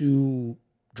had to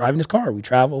drive in his car. We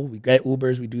travel. We get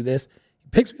Ubers. We do this. He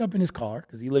picks me up in his car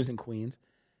because he lives in Queens.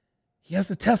 He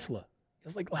has a Tesla. It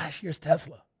was like last year's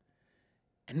Tesla.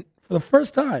 And for the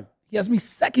first time, he has me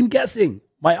second-guessing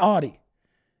my Audi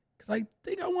because I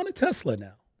think I want a Tesla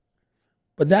now.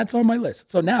 But that's on my list.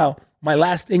 So now my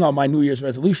last thing on my New Year's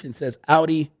resolution says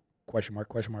Audi, ?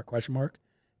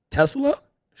 Tesla,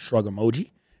 shrug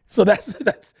emoji. So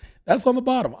that's on the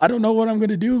bottom. I don't know what I'm going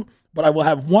to do, but I will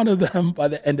have one of them by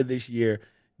the end of this year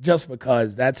just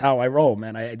because that's how I roll,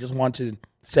 man. I just want to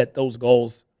set those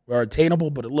goals where are attainable,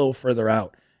 but a little further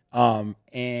out.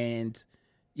 And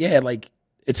yeah, like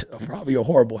it's probably a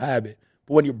horrible habit,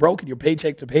 but when you're broke and you're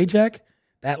paycheck to paycheck,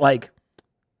 that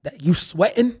you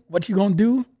sweating what you going to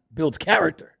do builds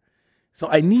character. So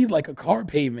I need like a car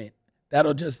payment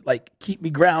that'll just like keep me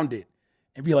grounded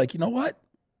and be like, you know what?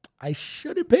 I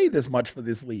shouldn't pay this much for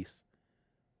this lease,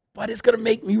 but it's going to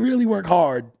make me really work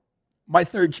hard my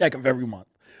third check of every month.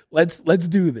 Let's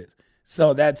do this.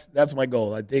 So that's my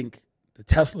goal. I think the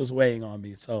Tesla's weighing on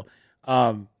me. So,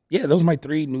 yeah, those are my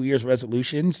 3 New Year's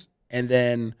resolutions. And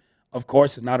then, of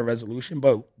course, it's not a resolution,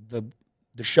 but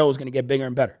the show is going to get bigger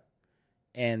and better.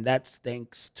 And that's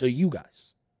thanks to you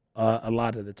guys a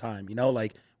lot of the time. You know,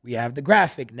 like we have the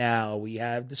graphic now. We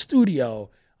have the studio.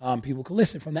 People can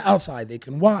listen from the outside. They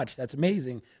can watch. That's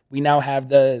amazing. We now have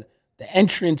the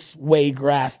entranceway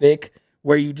graphic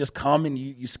where you just come and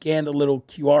you scan the little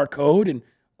QR code and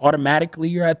automatically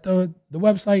you're at the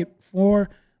website for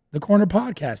the Corner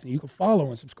Podcast. And you can follow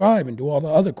and subscribe and do all the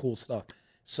other cool stuff.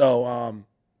 So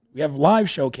we have live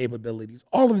show capabilities,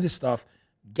 all of this stuff,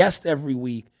 guests every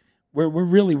week. We're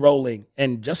really rolling.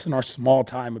 And just in our small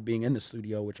time of being in the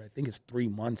studio, which I think is 3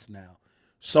 months now,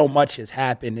 so much has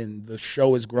happened and the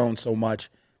show has grown so much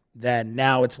that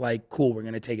now it's like, cool, we're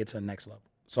going to take it to the next level.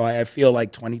 So I feel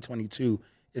like 2022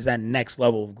 is that next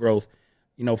level of growth,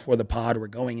 you know, for the pod. We're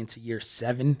going into year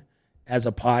 7 as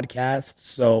a podcast.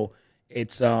 So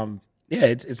it's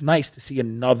nice to see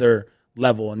another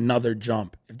level, another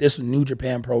jump. If this was New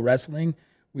Japan Pro Wrestling,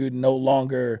 we would no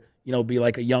longer, you know, be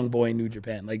like a young boy in New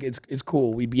Japan. Like it's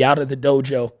cool. We'd be out of the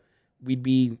dojo. We'd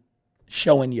be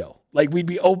showing like we'd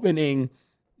be opening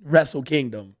Wrestle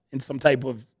Kingdom in some type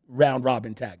of round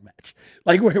robin tag match.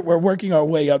 Like we're working our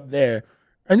way up there.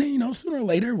 And then, you know, sooner or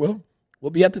later we'll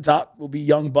be at the top. We'll be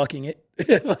young bucking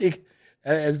it, like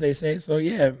as they say. So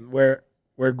yeah, we're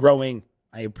growing.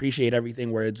 I appreciate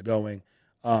everything where it's going.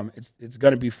 It's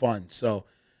gonna be fun. So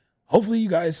hopefully you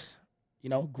guys, you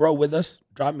know, grow with us.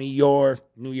 Drop me your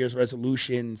New Year's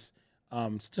resolutions,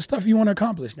 just stuff you want to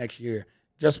accomplish next year.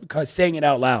 Just because saying it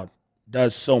out loud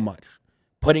does so much.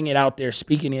 Putting it out there,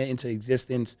 speaking it into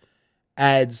existence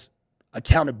adds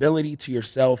accountability to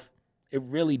yourself. It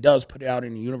really does put it out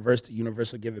in the universe. The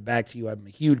universe will give it back to you. I'm a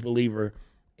huge believer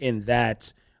in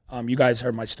that. You guys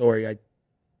heard my story. I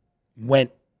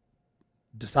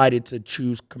decided to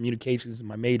choose communications as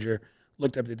my major,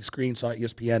 looked up at the screen, saw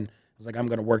ESPN. I was like, I'm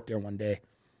going to work there one day.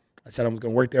 I said I was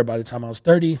going to work there by the time I was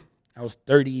 30. I was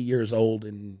 30 years old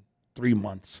in 3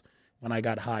 months when I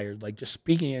got hired. Like just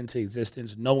speaking it into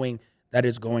existence, knowing that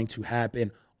it's going to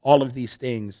happen. All of these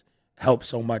things help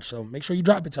so much. So make sure you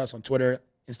drop it to us on Twitter,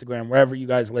 Instagram, wherever you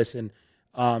guys listen.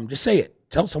 Just say it.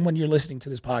 Tell someone you're listening to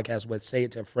this podcast with. Say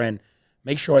it to a friend.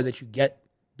 Make sure that you get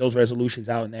those resolutions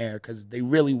out in there because they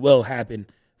really will happen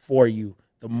for you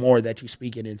the more that you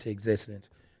speak it into existence.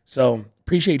 So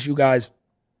appreciate you guys,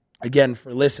 again,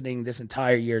 for listening this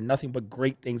entire year. Nothing but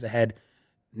great things ahead.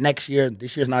 Next year,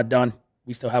 this year's not done.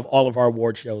 We still have all of our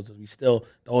award shows. The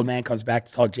old man comes back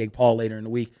to talk Jake Paul later in the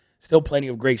week. Still plenty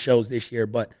of great shows this year,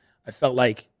 but I felt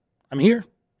like I'm here.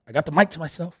 I got the mic to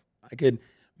myself. I could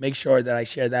make sure that I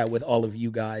share that with all of you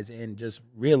guys and just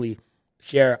really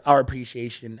share our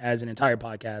appreciation as an entire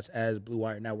podcast, as Blue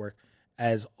Wire Network,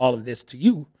 as all of this to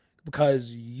you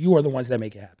because you are the ones that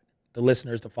make it happen. The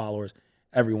listeners, the followers,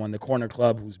 everyone, the Corner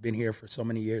Club who's been here for so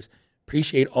many years.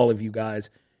 Appreciate all of you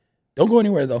guys. Don't go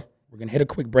anywhere, though. We're going to hit a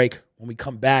quick break. When we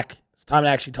come back, it's time to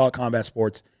actually talk combat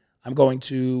sports. I'm going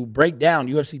to break down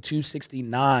UFC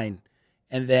 269.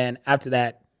 And then after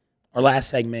that, our last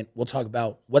segment, we'll talk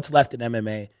about what's left in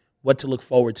MMA, what to look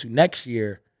forward to next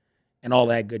year, and all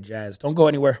that good jazz. Don't go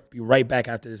anywhere. Be right back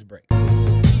after this break.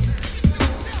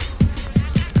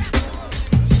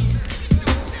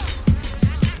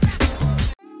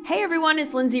 Hey everyone,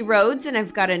 it's Lindsay Rhodes, and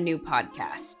I've got a new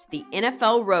podcast, The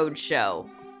NFL Road Show.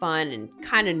 Fun and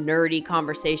kind of nerdy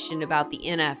conversation about the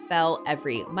NFL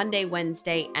every Monday,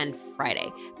 Wednesday, and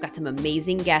Friday. I've got some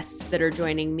amazing guests that are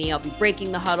joining me. I'll be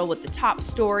breaking the huddle with the top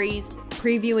stories,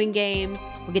 previewing games.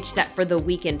 We'll get you set for the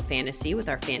weekend fantasy with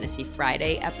our Fantasy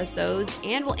Friday episodes,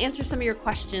 and we'll answer some of your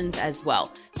questions as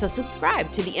well. So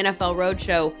subscribe to the NFL Road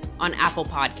Show on Apple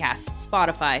Podcasts,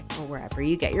 Spotify, or wherever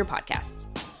you get your podcasts.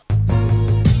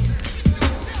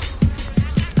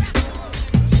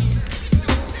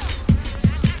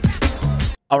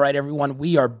 All right, everyone,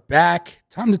 we are back.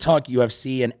 Time to talk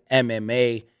UFC and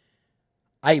MMA.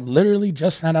 I literally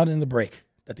just found out in the break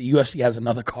that the UFC has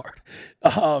another card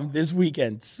this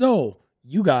weekend. So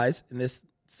you guys in this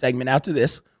segment after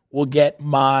this will get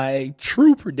my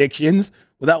true predictions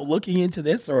without looking into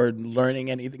this or learning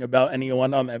anything about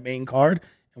anyone on that main card.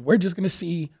 And we're just going to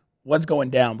see what's going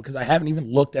down because I haven't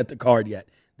even looked at the card yet.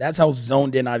 That's how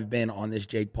zoned in I've been on this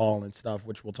Jake Paul and stuff,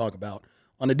 which we'll talk about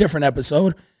on a different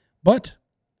episode. But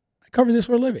I cover this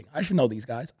for a living. I should know these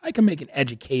guys. I can make an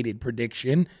educated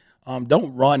prediction.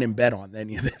 Don't run and bet on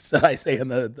any of this that I say in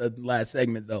the last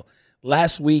segment, though.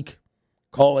 Last week,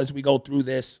 Cole, as we go through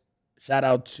this, shout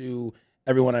out to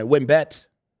everyone at WinBet.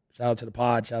 Shout out to the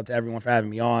pod. Shout out to everyone for having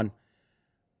me on.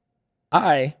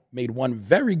 I made one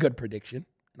very good prediction,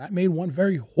 and I made one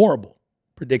very horrible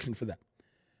prediction for them.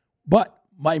 But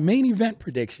my main event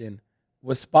prediction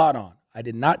was spot on. I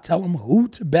did not tell them who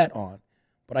to bet on,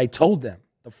 but I told them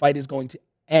the fight is going to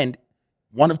end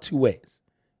one of two ways.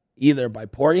 Either by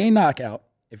Poirier knockout,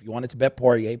 if you wanted to bet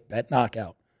Poirier, bet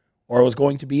knockout, or it was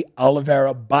going to be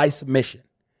Oliveira by submission.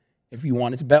 If you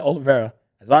wanted to bet Oliveira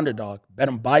as underdog, bet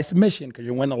him by submission because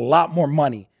you're winning a lot more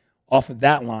money off of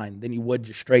that line than you would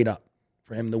just straight up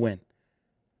for him to win.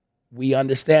 We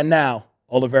understand now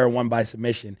Oliveira won by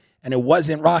submission, and it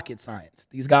wasn't rocket science.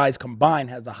 These guys combined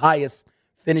have the highest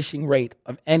finishing rate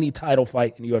of any title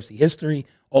fight in UFC history.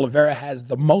 Oliveira has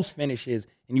the most finishes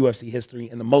in UFC history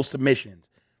and the most submissions.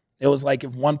 It was like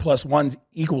if 1 + 1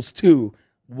 = 2,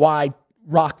 why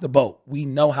rock the boat? We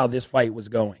know how this fight was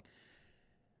going.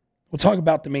 We'll talk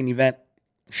about the main event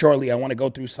shortly. I want to go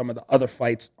through some of the other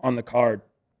fights on the card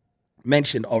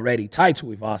mentioned already. Tai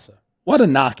Tuivasa, what a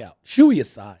knockout. Shui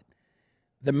aside,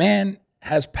 the man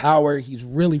has power. He's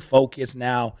really focused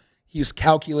now. He's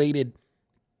calculated,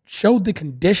 showed the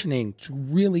conditioning to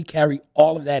really carry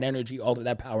all of that energy, all of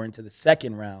that power into the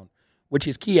second round, which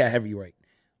is key at heavyweight.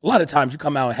 A lot of times you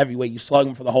come out at heavyweight, you slug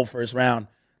him for the whole first round.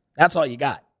 That's all you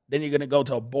got. Then you're going to go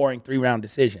to a boring 3-round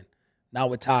decision. Now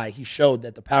with Tai, he showed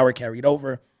that the power carried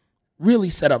over, really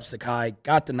set up Sakai,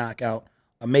 got the knockout.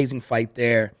 Amazing fight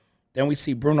there. Then we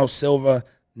see Bruno Silva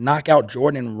knock out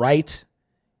Jordan Wright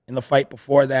in the fight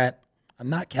before that. I'm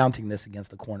not counting this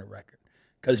against the corner record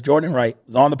because Jordan Wright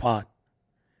was on the pod.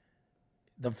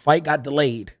 The fight got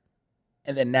delayed,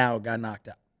 and then now it got knocked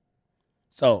out.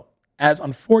 So as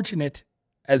unfortunate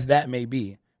as that may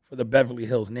be for the Beverly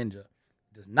Hills Ninja,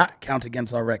 it does not count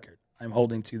against our record. I'm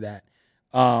holding to that.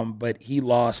 But he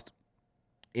lost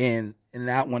in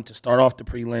that one to start off the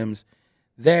prelims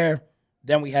there.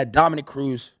 Then we had Dominic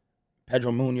Cruz,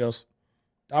 Pedro Munoz.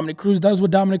 Dominic Cruz does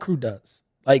what Dominic Cruz does.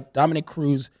 Like, Dominic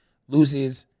Cruz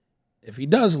loses, if he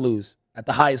does lose, at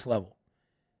the highest level.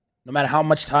 No matter how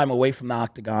much time away from the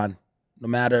octagon, no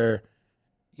matter,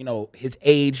 his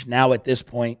age now at this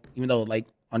point, even though, like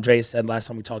Andreas said last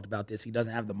time we talked about this, he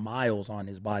doesn't have the miles on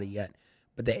his body yet.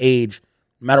 But the age,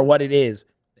 no matter what it is,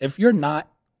 if you're not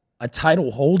a title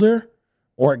holder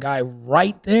or a guy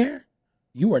right there,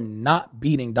 you are not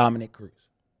beating Dominic Cruz.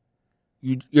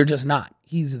 You're just not.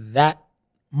 He's that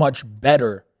much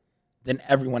better than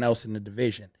everyone else in the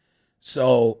division.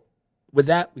 So with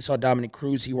that, we saw Dominic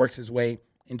Cruz. He works his way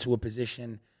into a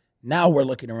position. Now we're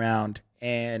looking around,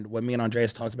 and what me and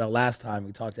Andreas talked about last time,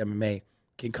 we talked MMA,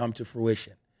 can come to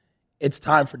fruition. It's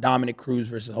time for Dominic Cruz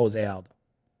versus Jose Aldo.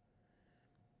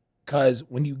 Because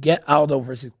when you get Aldo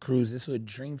versus Cruz, this was a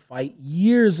dream fight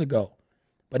years ago.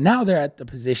 But now they're at the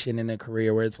position in their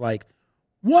career where it's like,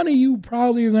 one of you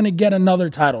probably are going to get another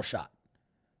title shot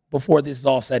before this is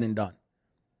all said and done.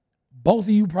 Both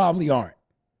of you probably aren't.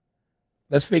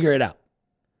 Let's figure it out.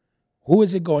 Who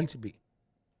is it going to be?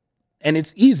 And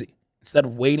it's easy. Instead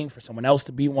of waiting for someone else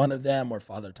to be one of them or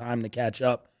Father Time to catch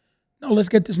up, no, let's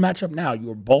get this matchup now.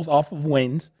 You are both off of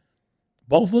wins,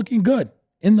 both looking good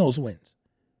in those wins.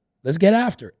 Let's get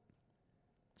after it.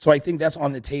 So I think that's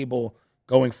on the table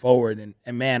going forward.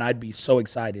 And man, I'd be so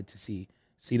excited to see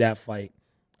that fight.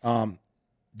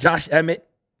 Josh Emmett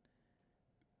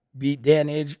beat Dan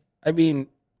Ige. I mean,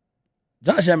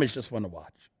 Josh Emmett's just fun to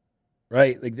watch,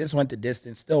 right? Like, this went the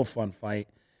distance, still a fun fight.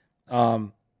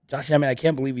 Josh Emmett, I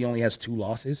can't believe he only has 2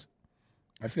 losses.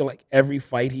 I feel like every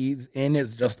fight he's in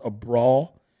is just a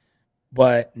brawl.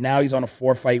 But now he's on a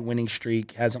 4-fight winning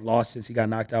streak. Hasn't lost since he got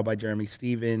knocked out by Jeremy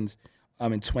Stevens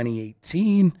in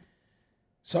 2018.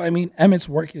 So, I mean, Emmett's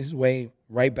working his way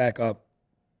right back up.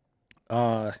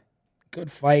 Good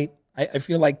fight. I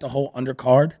feel like the whole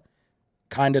undercard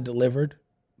kind of delivered.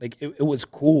 Like, it was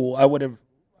cool. I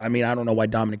don't know why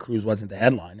Dominic Cruz wasn't the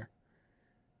headliner.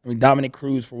 I mean, Dominic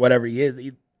Cruz, for whatever he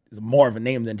is more of a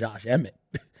name than Josh Emmett.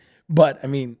 But, I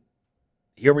mean,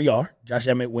 here we are. Josh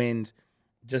Emmett wins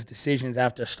just decisions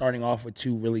after starting off with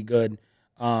two really good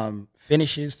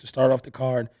finishes to start off the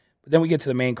card. But then we get to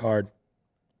the main card.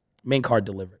 Main card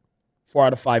delivered. 4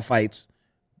 out of 5 fights.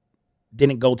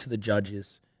 Didn't go to the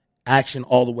judges. Action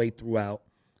all the way throughout.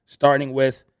 Starting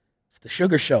with it's the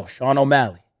Sugar Show, Sean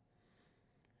O'Malley.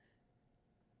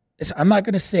 I'm not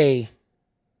going to say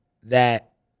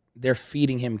that they're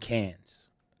feeding him cans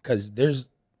because there's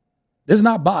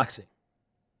not boxing.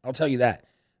 I'll tell you that.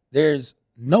 There's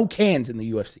no cans in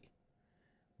the UFC.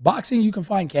 Boxing, you can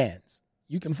find cans.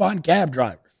 You can find cab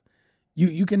drivers.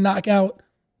 You can knock out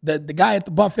the guy at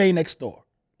the buffet next door.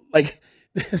 Like,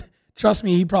 trust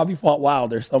me, he probably fought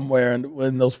Wilder somewhere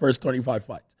in those first 25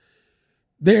 fights.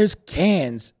 There's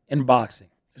cans in boxing.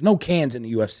 There's no cans in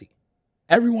the UFC.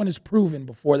 Everyone is proven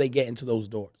before they get into those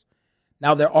doors.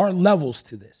 Now, there are levels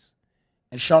to this.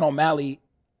 And Sean O'Malley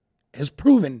has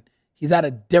proven he's at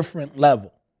a different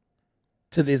level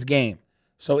to this game.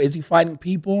 So is he fighting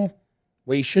people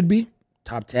where he should be?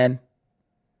 Top 10?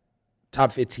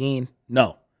 Top 15?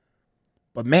 No.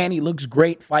 But man, he looks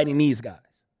great fighting these guys.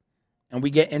 And we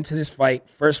get into this fight,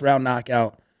 first round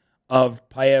knockout of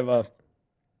Paiva.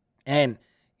 And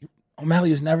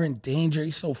O'Malley was never in danger.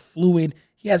 He's so fluid.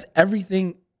 He has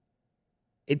everything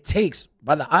it takes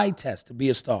by the eye test to be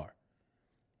a star.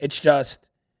 It's just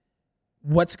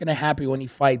what's going to happen when he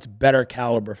fights better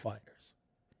caliber fighters.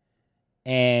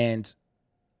 And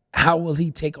how will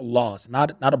he take a loss?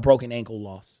 Not a broken ankle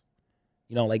loss.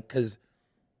 You know, like, because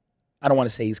I don't want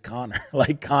to say he's Conor.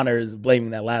 Like, Conor is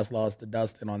blaming that last loss to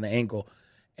Dustin on the ankle.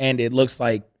 And it looks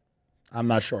like, I'm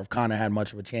not sure if Conor had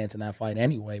much of a chance in that fight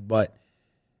anyway. But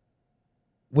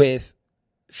with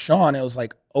Sean, it was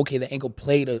like, okay, the ankle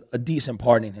played a decent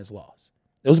part in his loss.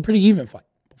 It was a pretty even fight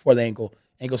before the ankle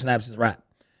snaps his wrap.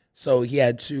 So he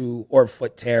had to, or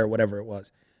foot tear, whatever it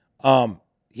was.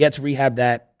 He had to rehab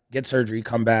that, get surgery,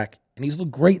 come back. And he's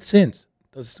looked great since.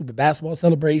 Does a stupid basketball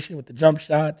celebration with the jump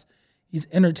shots. He's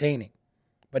entertaining.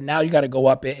 But now you got to go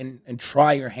up and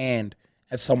try your hand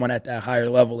at someone at that higher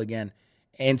level again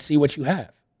and see what you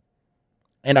have.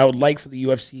 And I would like for the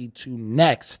UFC to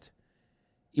next,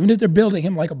 even if they're building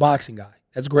him like a boxing guy,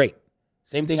 that's great.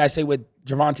 Same thing I say with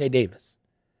Gervonta Davis.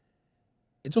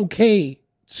 It's okay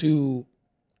to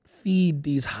feed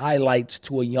these highlights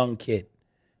to a young kid,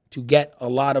 to get a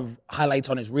lot of highlights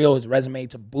on his reel, his resume,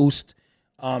 to boost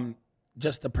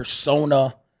just the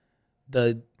persona,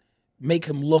 make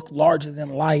him look larger than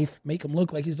life, make him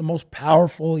look like he's the most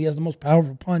powerful, he has the most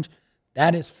powerful punch.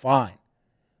 That is fine.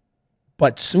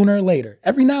 But sooner or later,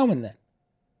 every now and then,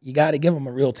 you got to give him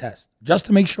a real test just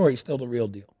to make sure he's still the real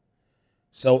deal.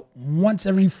 So once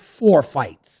every 4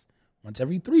 fights, once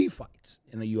every 3 fights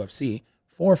in the UFC,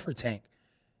 4 for Tank,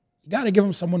 you got to give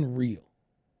him someone real.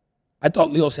 I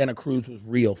thought Leo Santa Cruz was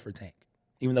real for Tank,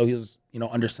 even though he was,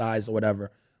 undersized or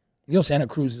whatever. Leo Santa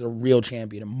Cruz is a real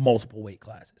champion in multiple weight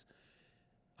classes.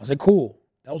 I was like, cool.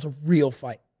 That was a real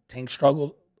fight. Tank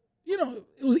struggled.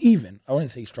 It was even. I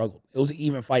wouldn't say he struggled. It was an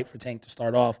even fight for Tank to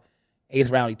start off.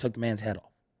 8th round, he took the man's head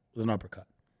off with an uppercut.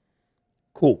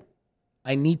 Cool.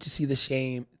 I need to see the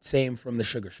same from the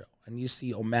Sugar Show. I need to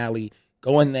see O'Malley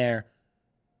go in there,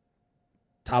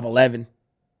 top 11,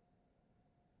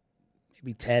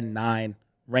 maybe 10, 9,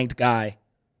 ranked guy,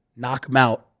 knock him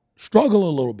out, struggle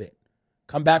a little bit,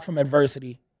 come back from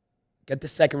adversity, get the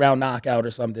second round knockout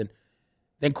or something,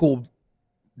 then cool.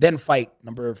 Then fight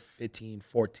number 15,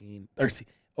 14, 13.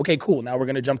 Okay, cool. Now we're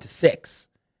going to jump to 6.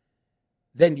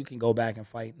 Then you can go back and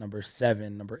fight number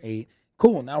 7, number 8.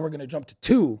 Cool. Now we're going to jump to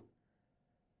 2.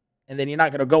 And then you're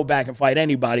not going to go back and fight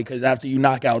anybody because after you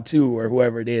knock out 2 or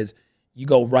whoever it is, you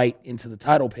go right into the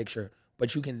title picture.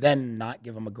 But you can then not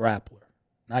give him a grappler,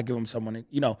 not give him someone,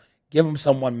 give him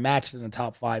someone matched in the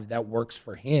top 5 that works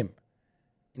for him.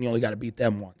 And you only got to beat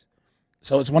them once.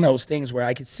 So it's one of those things where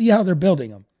I can see how they're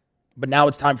building him. But now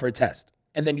it's time for a test.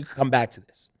 And then you can come back to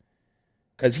this.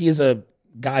 Because he is a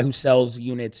guy who sells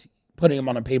units. Putting him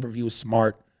on a pay-per-view is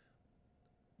smart.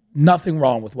 Nothing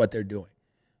wrong with what they're doing.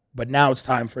 But now it's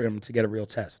time for him to get a real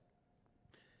test.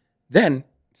 Then,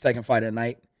 second fight of the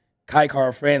night, Kai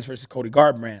Kara France versus Cody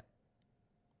Garbrandt.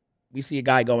 We see a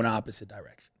guy go in the opposite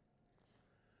direction.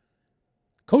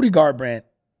 Cody Garbrandt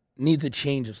needs a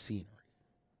change of scenery.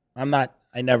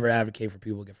 I never advocate for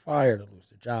people to get fired or lose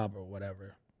their job or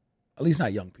whatever. At least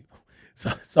not young people.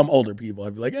 So, some older people,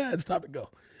 I'd be like, it's time to go.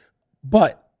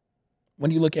 But when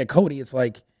you look at Cody, it's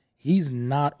like he's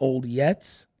not old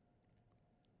yet.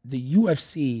 The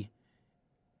UFC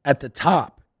at the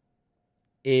top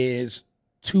is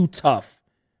too tough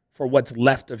for what's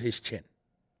left of his chin.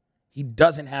 He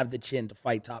doesn't have the chin to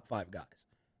fight top 5 guys.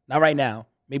 Not right now.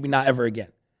 Maybe not ever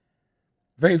again.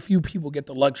 Very few people get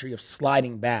the luxury of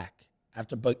sliding back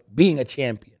after being a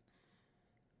champion,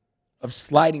 of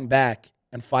sliding back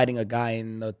and fighting a guy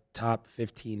in the top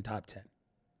 15, top 10.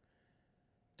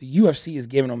 The UFC is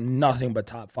giving them nothing but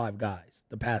top 5 guys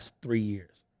the past 3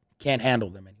 years. Can't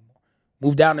handle them anymore.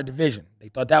 Moved down a division. They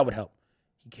thought that would help.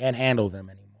 He can't handle them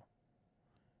anymore.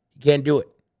 He can't do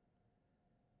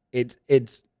it.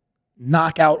 It's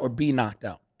knockout or be knocked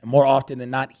out. And more often than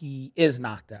not, he is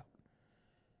knocked out.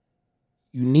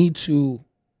 You need to,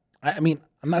 I mean,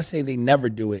 I'm not saying they never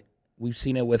do it. We've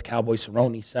seen it with Cowboy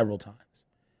Cerrone several times.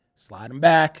 Slide him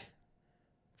back,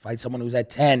 fight someone who's at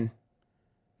 10,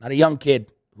 not a young kid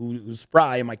who's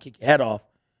spry and might kick your head off.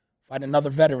 Fight another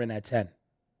veteran at 10.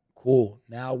 Cool.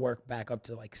 Now work back up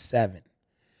to like 7.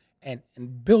 And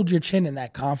build your chin in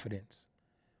that confidence.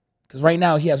 Because right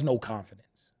now he has no confidence.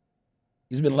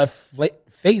 He's been left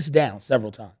face down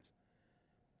several times.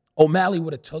 O'Malley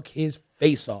would have took his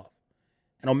face off.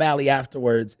 And O'Malley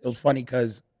afterwards, it was funny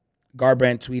because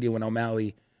Garbrandt tweeted when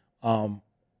O'Malley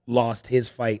lost his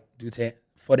fight due to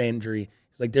foot injury.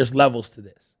 He's like, there's levels to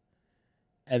this.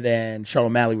 And then Sean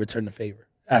O'Malley returned the favor.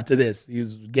 After this, he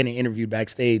was getting interviewed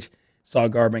backstage, saw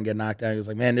Garbrandt get knocked out. He was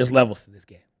like, man, there's levels to this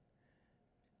game.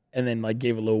 And then like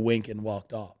gave a little wink and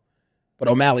walked off. But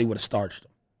O'Malley would have starched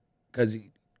him because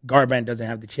Garbrandt doesn't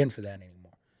have the chin for that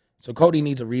anymore. So Cody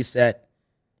needs a reset.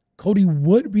 Cody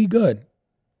would be good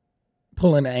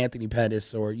pulling an Anthony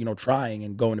Pettis or, trying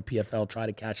and going to PFL, try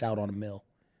to cash out on a mill.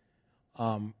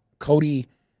 Cody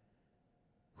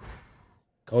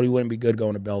wouldn't be good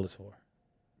going to Bellator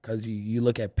because you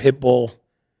look at Pitbull,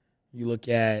 you look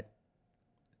at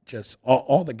just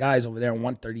all the guys over there in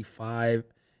 135.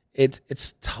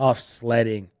 It's tough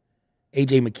sledding.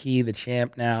 AJ McKee, the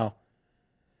champ now,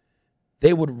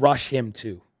 they would rush him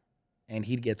too, and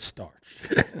he'd get starched.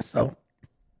 So,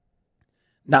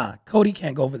 Cody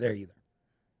can't go over there either.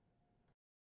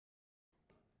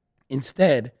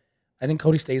 Instead, I think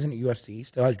Cody stays in the UFC,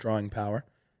 still has drawing power.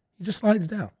 He just slides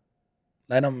down.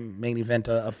 Let him main event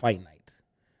a fight night.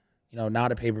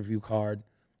 Not a pay-per-view card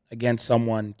against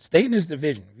someone. Stay in his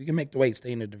division. If you can make the weight,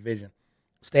 stay in the division.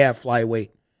 Stay at flyweight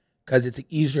because it's an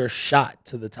easier shot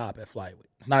to the top at flyweight.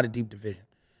 It's not a deep division.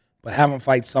 But have him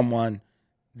fight someone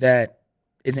that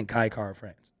isn't Kai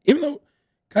Kara-France. Even though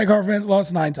Kai Kara-France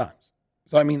lost 9 times.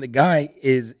 So, I mean, the guy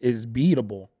is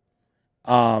beatable.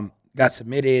 Got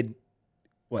submitted.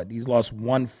 He's lost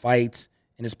 1 fight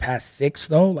in his past 6,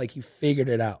 though? Like, he figured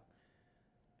it out.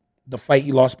 The fight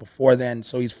he lost before then,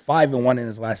 so he's 5-1 in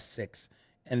his last 6.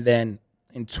 And then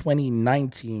in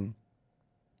 2019,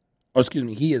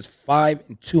 he is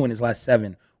 5-2 in his last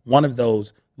 7. One of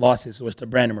those losses was to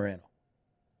Brandon Moreno,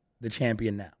 the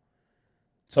champion now.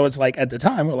 So it's like, at the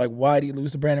time, we're like, why did he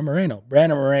lose to Brandon Moreno?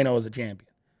 Brandon Moreno is a champion.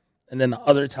 And then the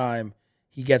other time,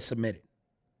 he gets submitted.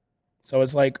 So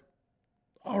it's like,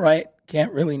 all right,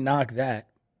 can't really knock that.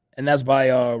 And that's by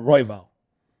Royval.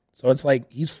 So it's like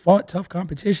he's fought tough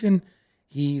competition.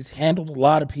 He's handled a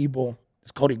lot of people.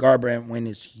 This Cody Garbrandt win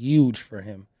is huge for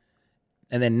him.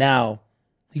 And then now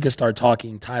he could start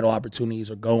talking title opportunities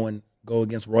or go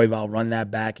against Royval, run that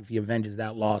back if he avenges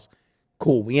that loss.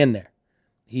 Cool, we in there.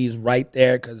 He's right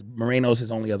there because Moreno's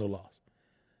his only other loss.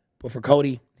 But for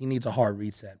Cody, he needs a hard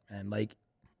reset, man. Like,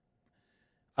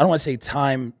 I don't want to say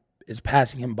time is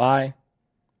passing him by,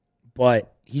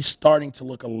 but he's starting to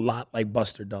look a lot like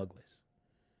Buster Douglas,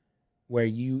 where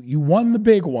you won the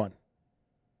big one.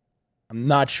 I'm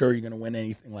not sure you're going to win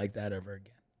anything like that ever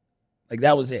again. Like,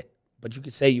 that was it. But you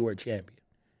could say you were a champion.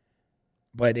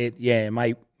 But it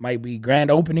might be grand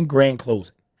opening, grand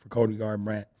closing for Cody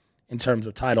Garbrandt in terms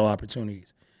of title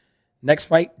opportunities. Next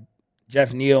fight,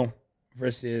 Jeff Neal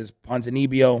versus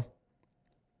Ponzinibbio.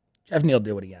 Jeff Neal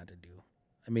did what he had to do.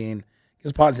 I mean,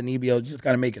 because Ponzinibbio, you just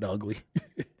got to make it ugly.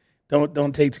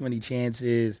 Don't take too many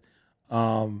chances.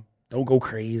 Don't go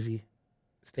crazy.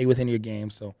 Stay within your game.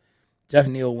 So Jeff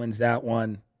Neal wins that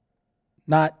one.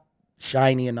 Not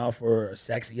shiny enough or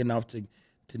sexy enough to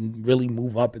really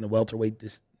move up in the welterweight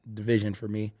division for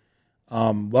me.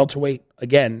 Welterweight,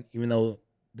 again, even though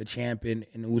the champion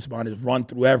in Usman has run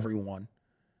through everyone.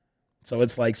 So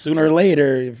it's like sooner or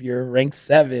later, if you're ranked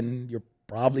 7, you're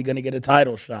probably going to get a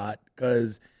title shot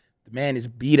because the man has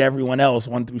beat everyone else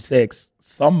 1 through 6,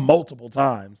 some multiple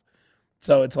times.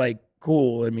 So it's like,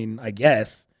 cool, I mean, I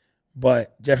guess.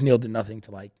 But Jeff Neal did nothing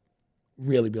to like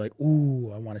really be like,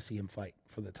 ooh, I want to see him fight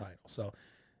for the title. So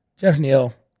Jeff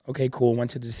Neal, okay, cool,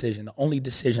 went to decision, the only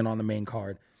decision on the main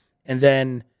card. And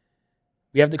then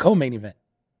we have the co-main event.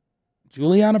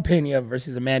 Juliana Pena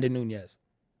versus Amanda Nunes.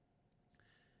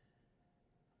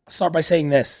 I'll start by saying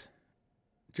this.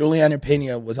 Juliana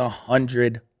Pena was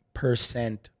 100%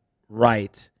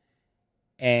 right.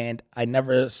 And I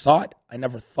never saw it. I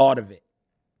never thought of it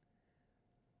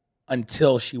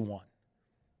until she won.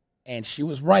 And she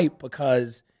was right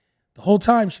because the whole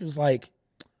time she was like,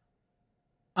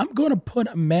 I'm going to put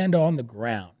Amanda on the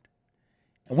ground.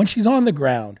 And when she's on the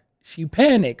ground, she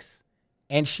panics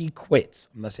and she quits.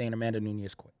 I'm not saying Amanda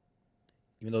Nunes quit,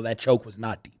 even though that choke was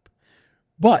not deep.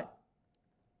 But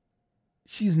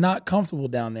she's not comfortable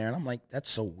down there. And I'm like, that's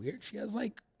so weird. She has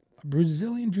like a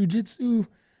Brazilian jiu-jitsu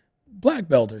black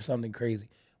belt or something crazy.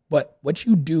 But what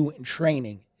you do in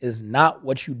training is not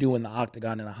what you do in the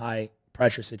octagon in a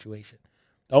high-pressure situation.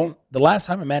 The last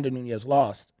time Amanda Nunes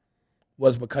lost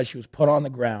was because she was put on the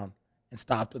ground and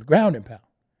stopped with ground and pound.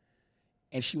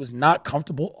 And she was not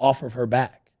comfortable off of her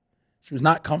back. She was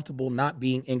not comfortable not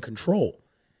being in control.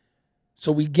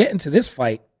 So we get into this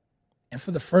fight, and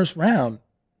for the first round,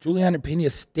 Juliana Pena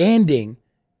is standing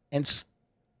and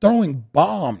throwing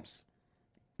bombs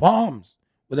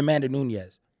with Amanda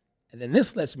Nunes. And then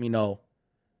this lets me know,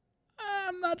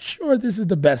 I'm not sure this is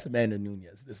the best Amanda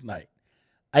Nunes this night.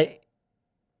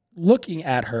 Looking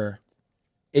at her,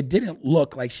 it didn't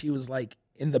look like she was like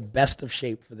in the best of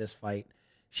shape for this fight.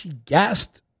 She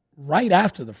gassed right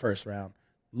after the first round,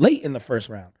 late in the first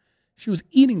round. She was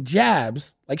eating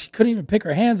jabs like she couldn't even pick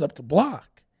her hands up to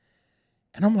block.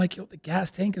 And I'm like, yo, the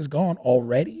gas tank is gone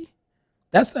already?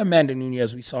 That's the Amanda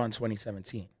Nunes we saw in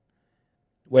 2017,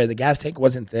 where the gas tank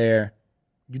wasn't there.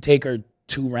 You take her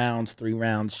 2 rounds, 3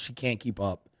 rounds, she can't keep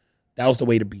up. That was the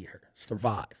way to beat her,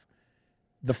 survive.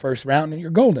 The first round, and you're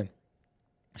golden.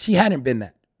 She hadn't been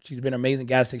that. She's been amazing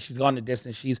gas tank. She's gone the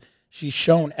distance. She's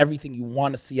shown everything you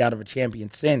want to see out of a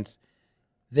champion since.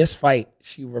 This fight,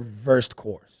 she reversed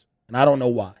course. And I don't know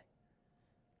why.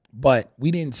 But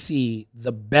we didn't see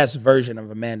the best version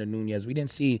of Amanda Nunes. We didn't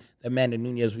see the Amanda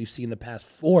Nunes we've seen the past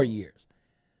 4 years.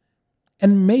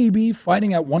 And maybe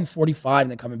fighting at 145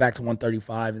 and then coming back to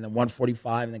 135 and then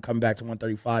 145 and then coming back to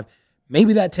 135,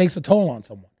 maybe that takes a toll on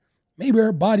someone. Maybe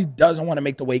her body doesn't want to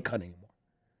make the weight cut anymore.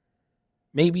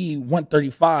 Maybe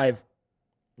 135,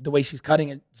 the way she's cutting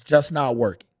it, is just not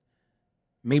working.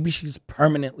 Maybe she's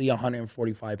permanently a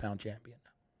 145-pound champion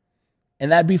now.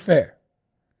 And that'd be fair.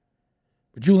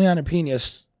 But Juliana Pena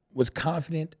was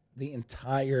confident the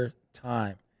entire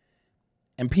time.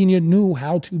 And Pena knew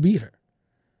how to beat her.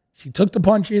 She took the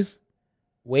punches,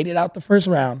 waited out the first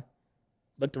round,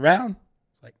 looked around,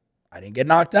 like, I didn't get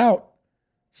knocked out.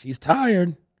 She's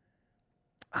tired.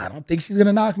 I don't think she's going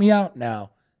to knock me out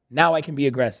now. Now I can be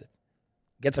aggressive.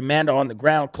 Gets Amanda on the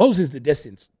ground, closes the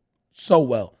distance so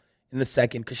well in the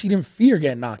second because she didn't fear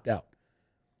getting knocked out.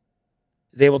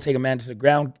 Is able to take Amanda to the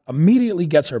ground, immediately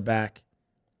gets her back,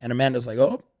 and Amanda's like,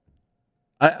 oh.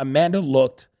 Amanda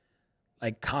looked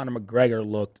like Conor McGregor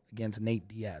looked against Nate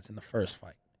Diaz in the first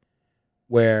fight,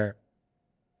 where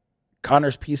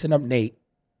Conor's piecing up Nate,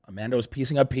 Amanda was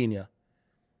piecing up Pena.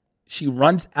 She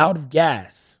runs out of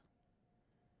gas.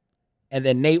 And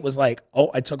then Nate was like,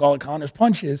 oh, I took all of Conor's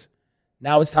punches.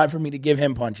 Now it's time for me to give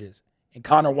him punches. And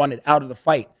Conor wanted out of the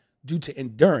fight due to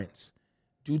endurance,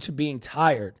 due to being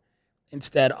tired,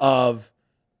 instead of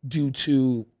due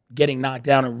to getting knocked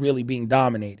down and really being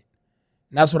dominated.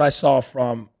 And that's what I saw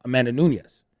from Amanda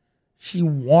Nunes. She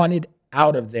wanted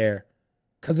out of there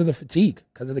because of the fatigue,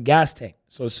 because of the gas tank.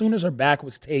 So as soon as her back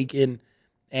was taken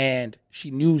and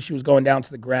she knew she was going down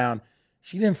to the ground,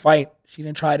 she didn't fight. She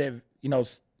didn't try to,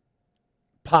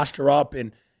 posture up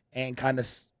and kind of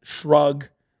shrug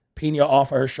Pena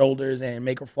off of her shoulders and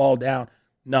make her fall down.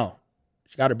 No.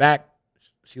 She got her back.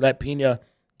 She let Pena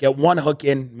get one hook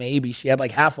in, maybe. She had like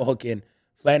half a hook in,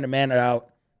 flattened Amanda out,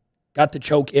 got the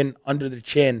choke in under the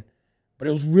chin. But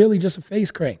it was really just a face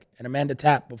crank. And Amanda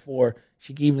tapped before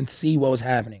she could even see what was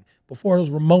happening, before it was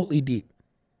remotely deep.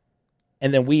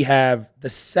 And then we have the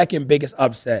second biggest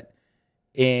upset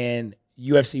in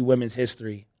UFC women's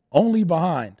history, only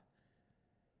behind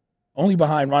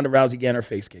Ronda Rousey getting her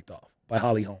face kicked off by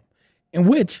Holly Holm, in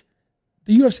which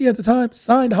the UFC at the time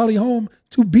signed Holly Holm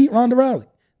to beat Ronda Rousey.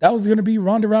 That was going to be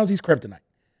Ronda Rousey's kryptonite.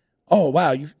 Oh,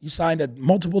 wow, you signed a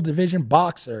multiple division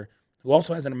boxer who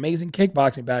also has an amazing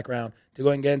kickboxing background to go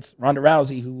against Ronda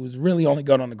Rousey, who was really only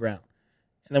good on the ground.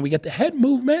 And then we get the head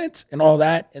movement and all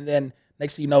that, and then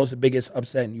next thing you know, it's the biggest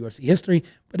upset in UFC history,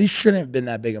 but it shouldn't have been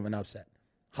that big of an upset.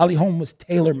 Holly Holm was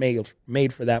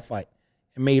tailor-made for that fight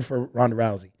and made for Ronda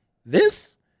Rousey.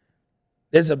 This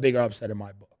is a bigger upset in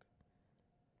my book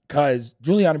because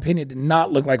Juliana Pena did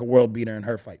not look like a world beater in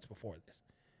her fights before this.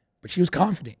 But she was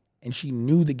confident, and she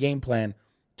knew the game plan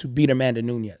to beat Amanda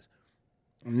Nunes.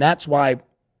 And that's why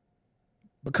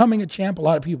becoming a champ, a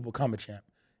lot of people become a champ.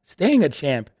 Staying a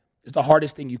champ is the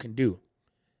hardest thing you can do.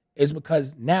 It's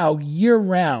because now,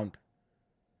 year-round,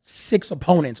 6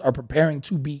 opponents are preparing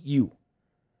to beat you.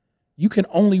 You can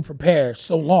only prepare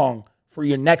so long for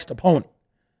your next opponent.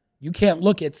 You can't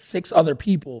look at 6 other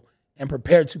people and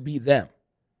prepare to beat them.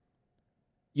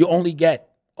 You only get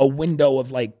a window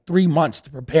of like 3 months to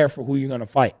prepare for who you're going to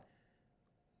fight.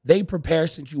 They prepare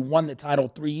since you won the title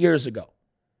 3 years ago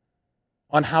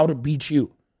on how to beat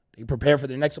you. They prepare for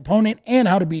their next opponent and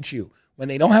how to beat you. When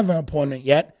they don't have an opponent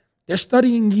yet, they're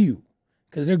studying you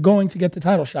because they're going to get the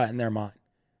title shot in their mind.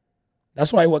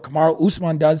 That's why what Kamaru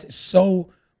Usman does is so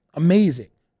amazing.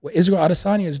 What Israel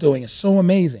Adesanya is doing is so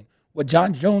amazing. What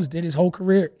John Jones did his whole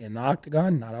career in the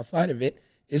octagon, not outside of it,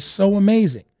 is so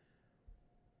amazing.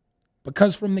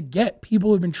 Because from the get,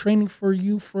 people have been training for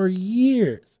you for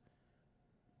years.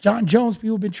 John Jones,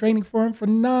 people have been training for him for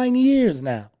 9 years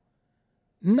now.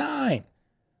 9.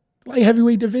 The light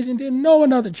heavyweight division didn't know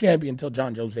another champion until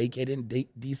John Jones vacated and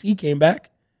DC came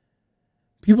back.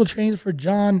 People trained for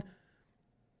John.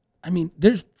 I mean,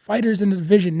 there's fighters in the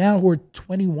division now who are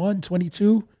 21,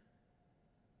 22.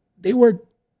 They were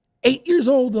 8 years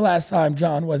old the last time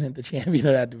John wasn't the champion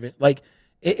of that division. Like,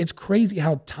 it's crazy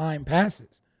how time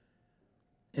passes.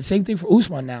 And same thing for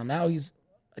Usman now. Now he's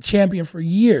a champion for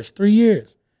years, 3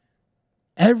 years.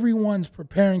 Everyone's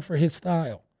preparing for his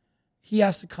style. He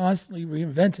has to constantly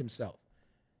reinvent himself.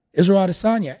 Israel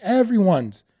Adesanya,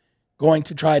 everyone's going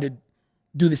to try to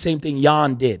do the same thing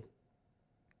Jan did.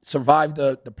 Survive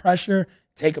the pressure,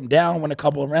 take him down, win a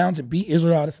couple of rounds, and beat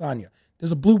Israel Adesanya.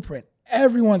 There's a blueprint.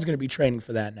 Everyone's going to be training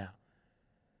for that now.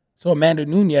 So Amanda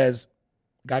Nunes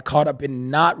got caught up in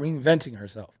not reinventing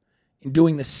herself, in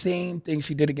doing the same thing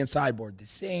she did against Cyborg, the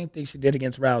same thing she did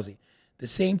against Rousey, the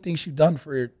same thing she's done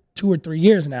for 2 or 3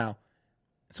 years now.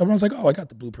 Someone's like, oh, I got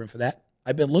the blueprint for that.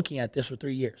 I've been looking at this for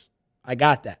 3 years. I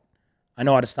got that. I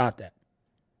know how to stop that.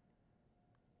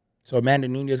 So Amanda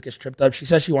Nunes gets tripped up. She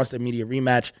says she wants the immediate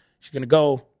rematch. She's going to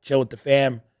go, chill with the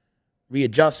fam,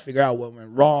 readjust, figure out what went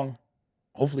wrong.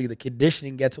 Hopefully the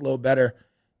conditioning gets a little better.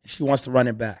 And she wants to run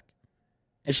it back.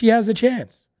 And she has a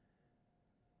chance.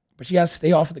 But she has to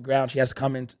stay off of the ground. She has to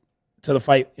come into the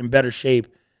fight in better shape.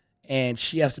 And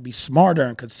she has to be smarter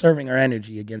in conserving her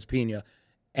energy against Pena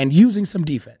and using some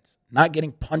defense, not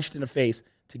getting punched in the face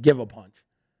to give a punch.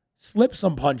 Slip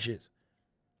some punches.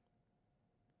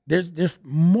 There's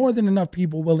more than enough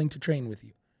people willing to train with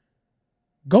you.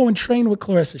 Go and train with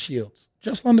Clarissa Shields,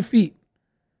 just on the feet.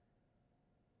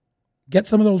 Get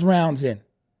some of those rounds in.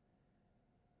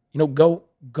 Go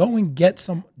and get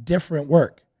some different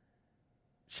work.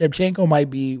 Shevchenko might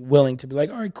be willing to be like,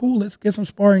 all right, cool, let's get some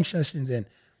sparring sessions in.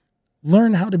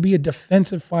 Learn how to be a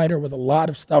defensive fighter with a lot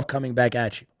of stuff coming back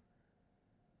at you.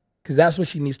 Because that's what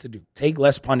she needs to do. Take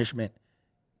less punishment.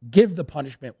 Give the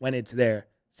punishment when it's there.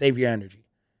 Save your energy.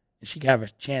 And she can have a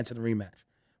chance at a rematch.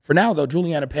 For now, though,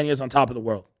 Juliana Pena is on top of the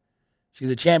world. She's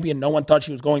a champion. No one thought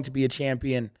she was going to be a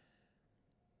champion.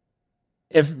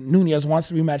 If Nunes wants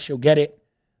the rematch, she'll get it.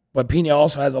 But Pena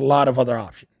also has a lot of other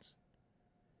options.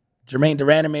 Jermaine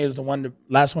Duraname is the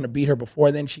last one to beat her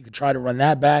before then. She could try to run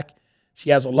that back. She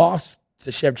has a loss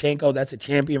to Shevchenko. That's a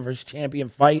champion versus champion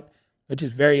fight, which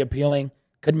is very appealing.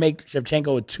 Could make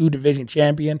Shevchenko a 2-division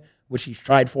champion, which she's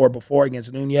tried for before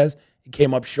against Nunes. It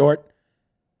came up short.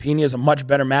 Pena is a much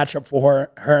better matchup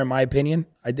for her, in my opinion.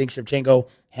 I think Shevchenko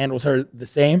handles her the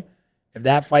same if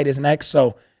that fight is next.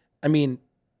 So, I mean,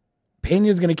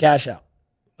 Pena's going to cash out.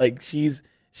 Like, she's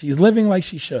living like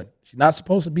she should. She's not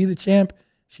supposed to be the champ.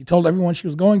 She told everyone she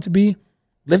was going to be.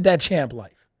 Live that champ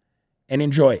life and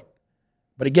enjoy it.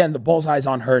 But again, the bullseye's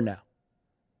on her now.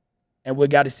 And we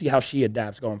got to see how she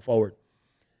adapts going forward.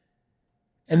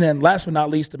 And then last but not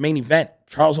least, the main event,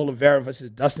 Charles Oliveira versus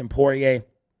Dustin Poirier.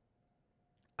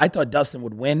 I thought Dustin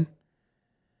would win.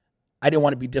 I didn't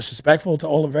want to be disrespectful to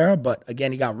Oliveira, but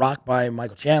again, he got rocked by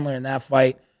Michael Chandler in that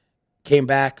fight. Came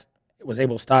back, was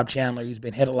able to stop Chandler. He's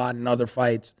been hit a lot in other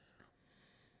fights.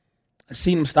 I've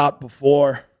seen him stop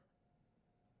before.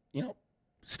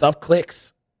 Stuff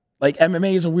clicks. Like,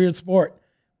 MMA is a weird sport.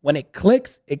 When it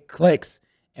clicks,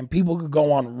 and people could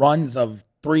go on runs of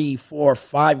 3, 4,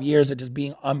 5 years of just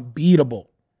being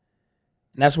unbeatable.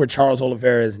 And that's where Charles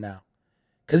Oliveira is now.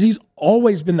 Because he's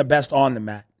always been the best on the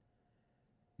mat.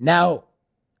 Now,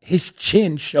 his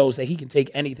chin shows that he can take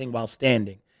anything while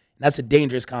standing. And that's a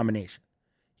dangerous combination.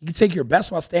 You can take your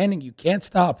best while standing. You can't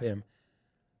stop him.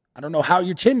 I don't know how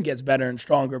your chin gets better and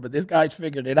stronger, but this guy's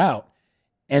figured it out.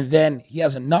 And then he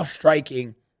has enough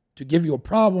striking to give you a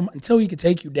problem until he can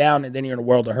take you down, and then you're in a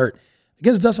world of hurt.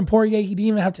 Against Dustin Poirier, he didn't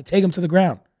even have to take him to the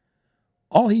ground.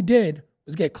 All he did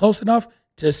was get close enough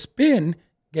to spin,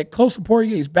 get close to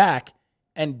Poirier's back,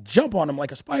 and jump on him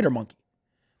like a spider monkey.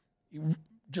 He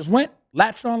just went,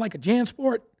 latched on like a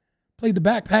JanSport, played the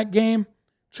backpack game,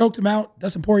 choked him out.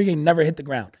 Dustin Poirier never hit the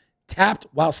ground. Tapped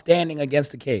while standing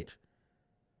against the cage.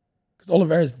 Because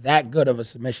Oliveira is that good of a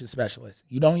submission specialist.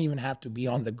 You don't even have to be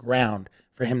on the ground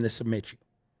for him to submit you.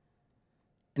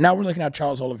 And now we're looking at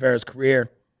Charles Oliveira's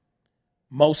career.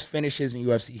 Most finishes in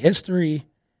UFC history.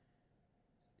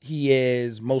 He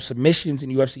is most submissions in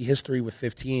UFC history with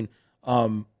 15.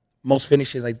 Most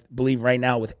finishes, I believe, right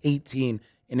now with 18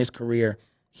 in his career.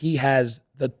 He has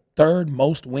the third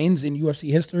most wins in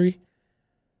UFC history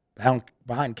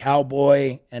behind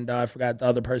Cowboy, and I forgot the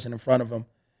other person in front of him.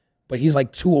 But he's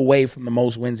like 2 away from the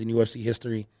most wins in UFC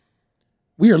history.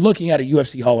 We are looking at a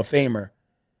UFC Hall of Famer,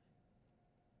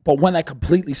 but one that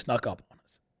completely snuck up on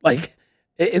us. Like,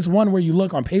 it's one where you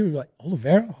look on paper, you're like,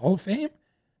 Oliveira, Hall of Fame?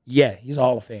 Yeah, he's a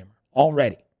Hall of Famer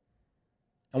already.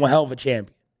 And one hell of a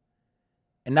champion.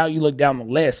 And now you look down the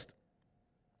list,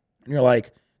 and you're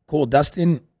like, cool,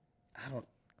 Dustin,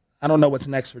 I don't know what's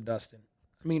next for Dustin.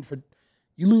 I mean,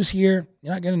 you lose here,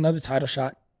 you're not getting another title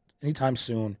shot anytime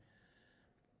soon.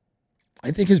 I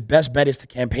think his best bet is to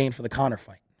campaign for the Conor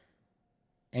fight.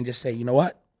 And just say, you know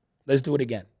what? Let's do it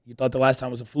again. You thought the last time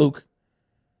was a fluke.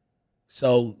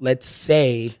 So let's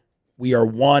say we are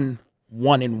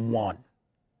 1-1-1.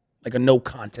 Like a no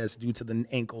contest due to the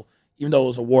ankle, even though it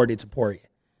was awarded to Poirier.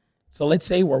 So let's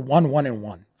say we're 1-1-1.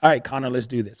 All right, Conor, let's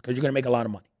do this because you're going to make a lot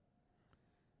of money.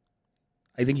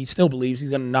 I think he still believes he's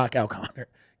going to knock out Conor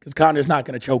because Conor's not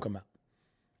going to choke him out.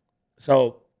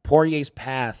 So Poirier's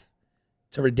path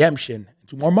to redemption and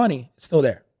to more money is still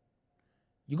there.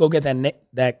 You go get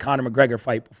that Conor McGregor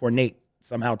fight before Nate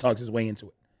somehow talks his way into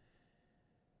it.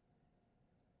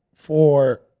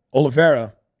 For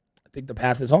Oliveira, I think the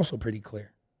path is also pretty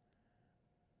clear.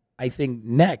 I think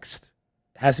next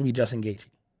has to be Justin Gaethje.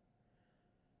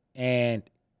 And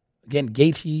again,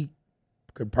 Gaethje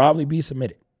could probably be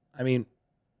submitted. I mean,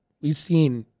 we've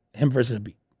seen him versus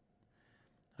Habib.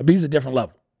 Habib's a different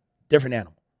level, different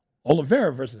animal.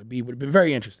 Oliveira versus Habib would have been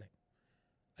very interesting.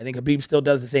 I think Habib still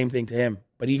does the same thing to him,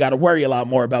 but he got to worry a lot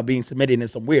more about being submitted in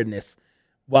some weirdness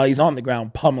while he's on the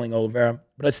ground pummeling Oliveira.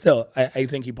 But still, I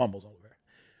think he pummels Oliveira.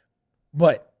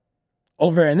 But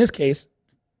Oliveira, in this case,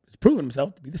 has proven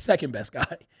himself to be the second best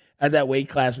guy at that weight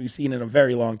class we've seen in a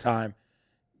very long time.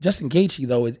 Justin Gaethje,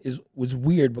 though, was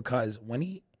weird because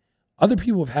when other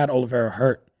people have had Oliveira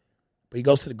hurt, but he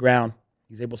goes to the ground,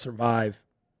 he's able to survive,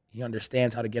 he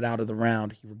understands how to get out of the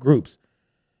round, he regroups.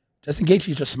 Justin Gaethje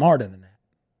is just smarter than that.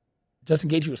 Justin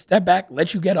Gaethje will step back,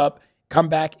 let you get up, come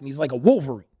back, and he's like a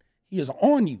Wolverine. He is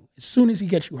on you as soon as he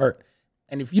gets you hurt.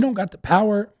 And if you don't got the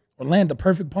power or land the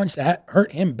perfect punch to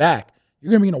hurt him back, you're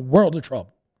going to be in a world of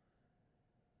trouble.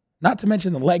 Not to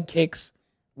mention the leg kicks,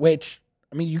 which,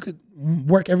 I mean, you could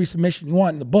work every submission you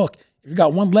want in the book. If you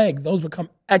got one leg, those become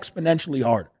exponentially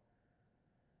harder.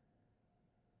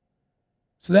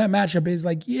 So that matchup is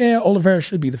like, yeah, Oliveira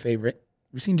should be the favorite.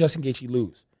 We've seen Justin Gaethje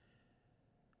lose.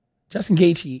 Justin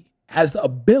Gaethje has the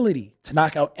ability to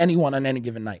knock out anyone on any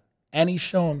given night. And he's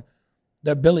shown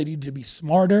the ability to be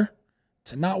smarter,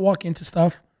 to not walk into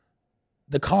stuff.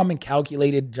 The calm and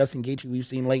calculated Justin Gaethje we've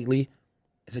seen lately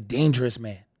is a dangerous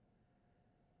man.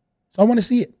 So I want to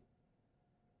see it.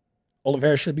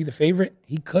 Oliveira should be the favorite.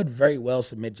 He could very well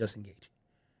submit Justin Gaethje.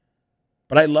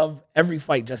 But I love every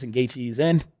fight Justin Gaethje is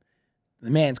in.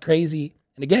 The man's crazy.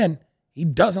 And again, he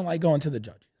doesn't like going to the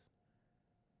judges.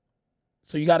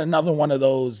 So you got another one of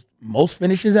those most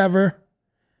finishes ever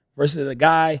versus a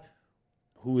guy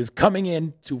who is coming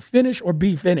in to finish or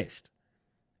be finished.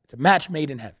 It's a match made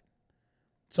in heaven.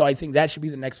 So I think that should be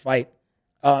the next fight.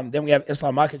 Then we have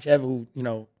Islam Makhachev, who,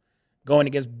 going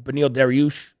against Beneil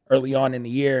Dariush early on in the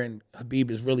year, and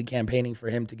Habib is really campaigning for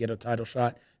him to get a title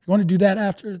shot. If you want to do that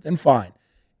after, then fine.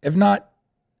 If not,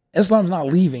 Islam's not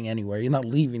leaving anywhere. He's not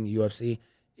leaving the UFC.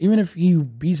 Even if he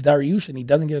beats Dariush and he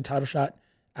doesn't get a title shot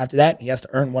after that, he has to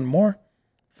earn one more.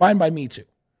 Fine by me too.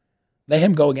 Let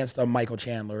him go against a Michael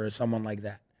Chandler or someone like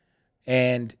that.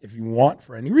 And if you want,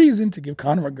 for any reason, to give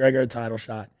Conor McGregor a title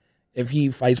shot, if he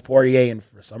fights Poirier and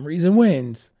for some reason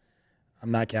wins,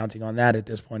 I'm not counting on that at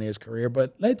this point in his career,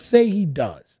 but let's say he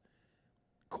does.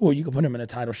 Cool, you can put him in a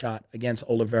title shot against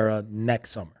Oliveira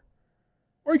next summer.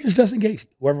 Or against Justin Gaethje,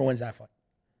 whoever wins that fight,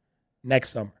 next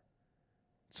summer.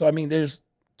 So, I mean, there's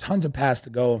tons of paths to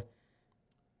go.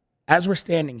 As we're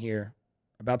standing here,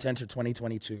 about to enter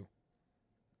 2022,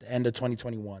 the end of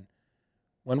 2021,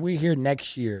 when we're here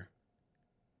next year,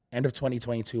 end of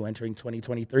 2022, entering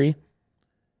 2023,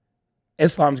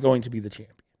 Islam's going to be the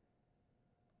champion.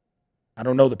 I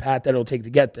don't know the path that it'll take to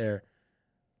get there.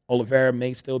 Oliveira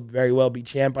may still very well be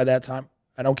champ by that time.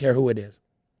 I don't care who it is.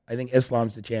 I think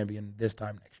Islam's the champion this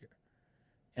time next year.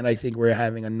 And I think we're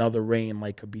having another reign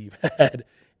like Khabib had,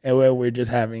 and where we're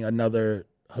just having another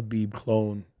Khabib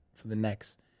clone for the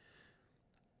next.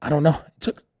 I don't know.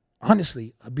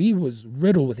 Honestly, Khabib was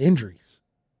riddled with injuries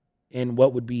in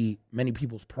what would be many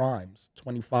people's primes,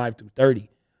 25 through 30.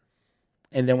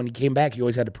 And then when he came back, he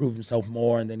always had to prove himself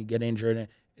more, and then he'd get injured. And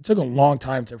it took a long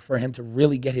time for him to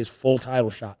really get his full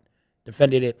title shot.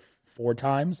 Defended it 4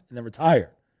 times and then retired.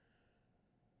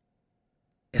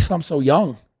 Islam's so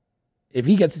young. If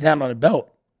he gets his hand on the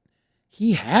belt,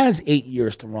 he has 8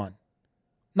 years to run. I'm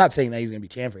not saying that he's going to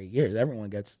be champ for 8 years. Everyone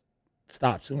gets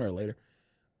stopped sooner or later.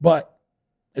 But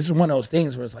it's just one of those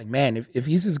things where it's like, man, if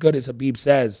he's as good as Khabib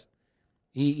says,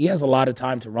 he has a lot of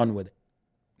time to run with it.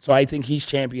 So I think he's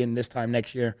champion this time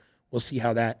next year. We'll see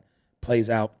how that plays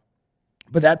out.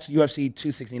 But that's UFC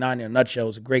 269 in a nutshell.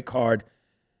 It's a great card.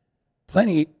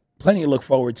 Plenty to look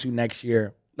forward to next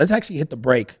year. Let's actually hit the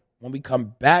break. When we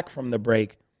come back from the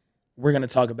break, we're going to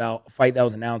talk about a fight that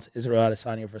was announced, Israel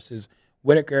Adesanya versus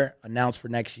Whitaker, announced for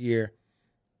next year.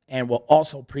 And we'll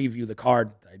also preview the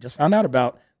card that I just found out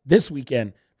about this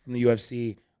weekend from the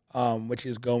UFC, which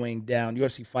is going down,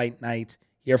 UFC Fight Night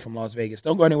here from Las Vegas.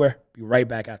 Don't go anywhere. Be right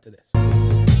back after this.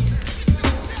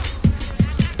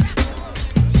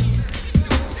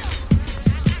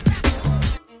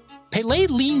 Pele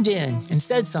leaned in and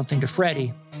said something to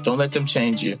Freddie. Don't let them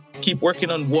change you. Keep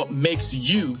working on what makes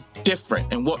you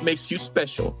different and what makes you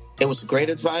special. It was great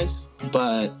advice,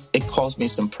 but it caused me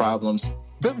some problems.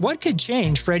 But what could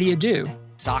change Freddie Adu?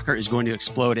 Soccer is going to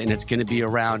explode, and it's going to be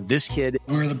around this kid.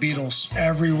 We were the Beatles.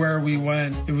 Everywhere we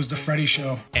went, it was the Freddie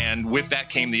Show. And with that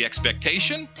came the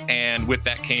expectation, and with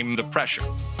that came the pressure.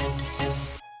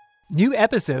 New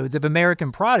episodes of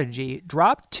American Prodigy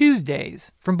drop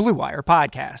Tuesdays from Blue Wire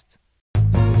Podcasts.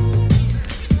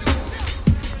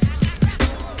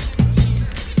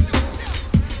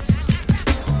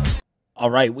 All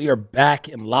right, we are back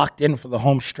and locked in for the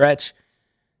home stretch.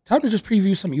 Time to just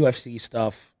preview some UFC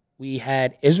stuff. We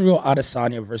had Israel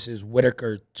Adesanya versus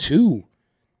Whitaker 2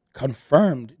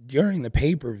 confirmed during the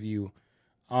pay-per-view,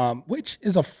 which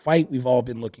is a fight we've all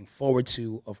been looking forward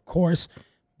to, of course,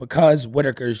 because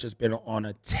Whitaker's just been on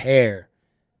a tear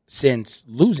since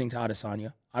losing to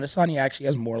Adesanya. Adesanya actually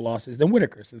has more losses than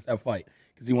Whitaker since that fight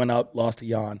because he went out, lost to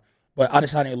Jan. But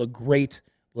Adesanya looked great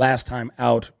last time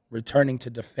out, returning to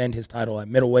defend his title at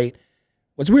middleweight.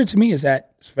 What's weird to me is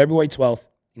that it's February 12th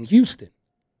in Houston.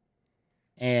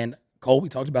 And Cole, we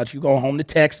talked about you going home to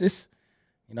Texas.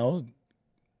 You know,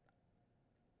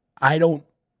 I don't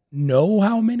know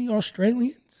how many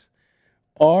Australians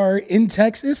are in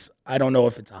Texas. I don't know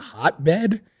if it's a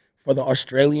hotbed for the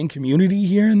Australian community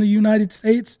here in the United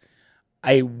States.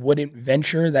 I wouldn't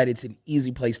venture that it's an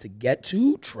easy place to get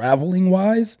to,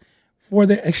 traveling-wise, for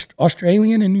the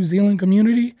Australian and New Zealand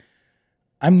community.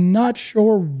 I'm not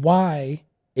sure why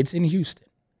it's in Houston.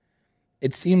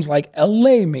 It seems like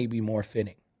LA may be more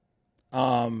fitting.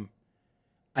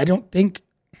 I don't think,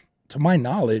 to my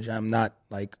knowledge, I'm not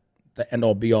like the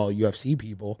end-all be-all UFC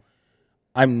people.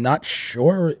 I'm not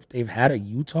sure if they've had a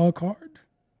Utah card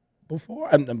before.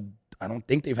 I don't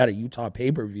think they've had a Utah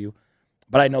pay-per-view,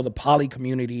 but I know the Poly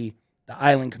community, the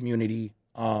island community,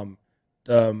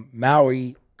 the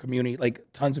Maori community, like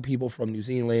tons of people from New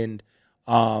Zealand,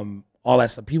 all that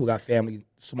stuff. People got family,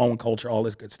 Samoan culture, all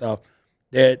this good stuff.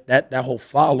 That whole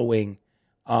following,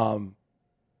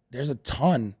 there's a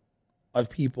ton of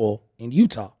people in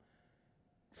Utah,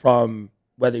 from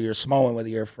whether you're Samoan, whether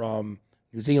you're from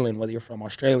New Zealand, whether you're from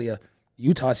Australia.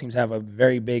 Utah seems to have a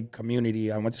very big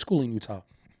community. I went to school in Utah.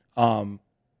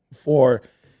 For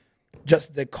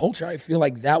just the culture, I feel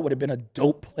like that would have been a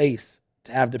dope place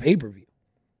to have the pay-per-view.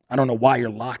 I don't know why you're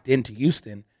locked into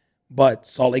Houston, but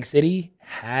Salt Lake City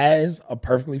has a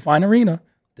perfectly fine arena.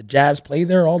 The Jazz play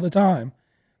there all the time.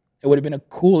 It would have been a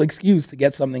cool excuse to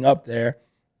get something up there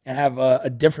and have a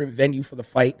different venue for the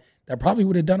fight that probably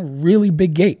would have done a really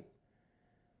big gate.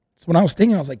 So when I was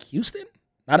thinking, I was like, Houston?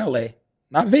 Not LA.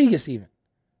 Not Vegas even.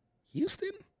 Houston?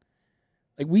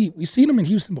 Like, we've seen them in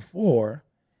Houston before.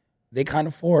 They kind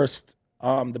of forced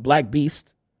the Black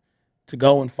Beast to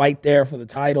go and fight there for the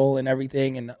title and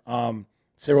everything. And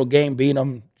Cyril Gane beat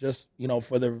him just,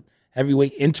 for the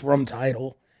heavyweight interim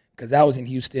title because that was in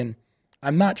Houston.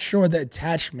 I'm not sure the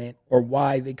attachment or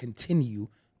why they continue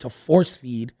to force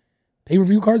feed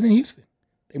pay-per-view cards in Houston.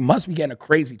 They must be getting a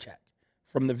crazy check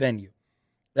from the venue.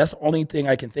 That's the only thing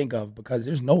I can think of, because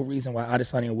there's no reason why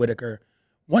Adesanya and Whitaker,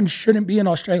 one, shouldn't be in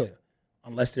Australia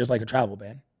unless there's like a travel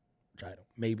ban, which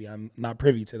maybe I'm not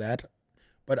privy to that.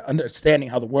 But understanding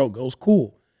how the world goes,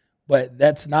 cool. But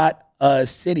that's not a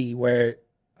city where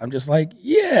I'm just like,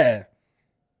 yeah,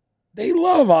 They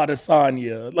love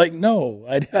Adesanya. Like, no,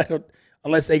 I don't,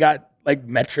 unless they got like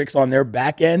metrics on their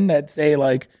back end that say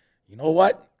like, you know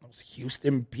what? Those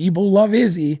Houston people love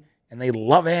Izzy and they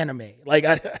love anime. Like,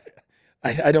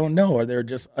 I don't know. Are there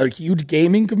just a huge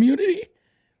gaming community?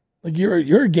 Like,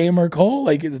 you're a gamer, Cole?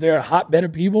 Like, is there a hotbed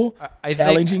of people I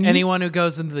challenging think you? anyone who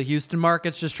goes into the Houston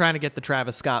market's just trying to get the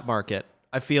Travis Scott market.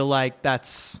 I feel like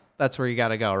that's where you got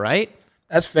to go, right?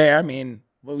 That's fair. I mean,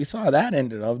 what we saw that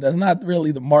ended up. That's not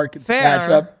really the market Fair. match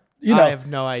up. You know, I have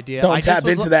no idea. Don't tap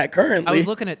into that currently. I was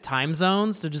looking at time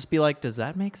zones to just be like, does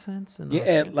that make sense? And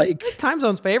yeah, like time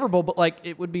zone's favorable, but like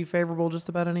it would be favorable just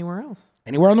about anywhere else.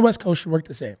 Anywhere on the West Coast should work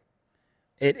the same.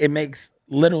 It makes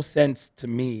little sense to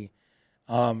me.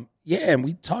 Yeah, and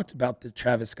we talked about the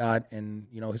Travis Scott and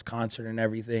his concert and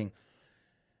everything.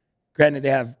 Granted, they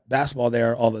have basketball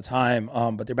there all the time,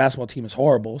 but their basketball team is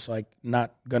horrible, so I'm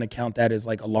not going to count that as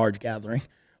like a large gathering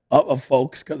of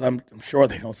folks because I'm sure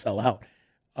they don't sell out.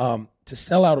 To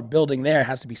sell out a building there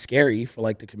has to be scary for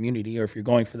like the community, or if you're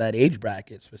going for that age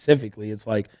bracket specifically. It's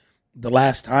like the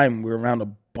last time we were around a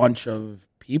bunch of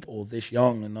people this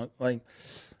young, and like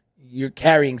you're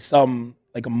carrying some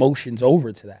like emotions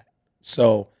over to that.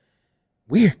 So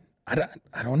weird. I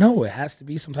don't know. It has to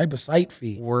be some type of site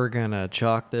fee. We're going to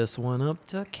chalk this one up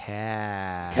to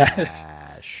cash.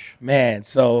 Man,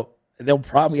 so they'll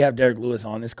probably have Derek Lewis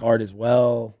on this card as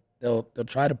well. They'll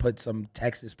try to put some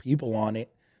Texas people on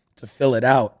it to fill it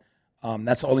out.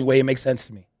 That's the only way it makes sense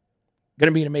to me. Going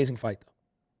to be an amazing fight, though.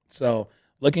 So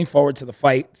looking forward to the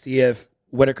fight, see if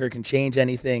Whitaker can change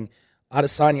anything.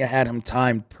 Adesanya had him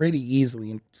timed pretty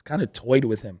easily and kind of toyed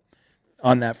with him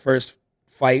on that first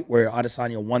fight where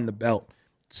Adesanya won the belt.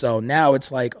 So now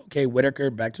it's like, okay,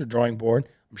 Whitaker, back to the drawing board.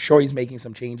 I'm sure he's making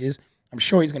some changes. I'm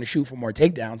sure he's going to shoot for more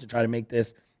takedowns to try to make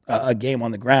this a game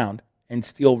on the ground and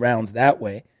steal rounds that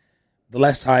way. The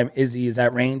less time Izzy is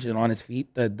at range and on his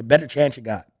feet, the better chance you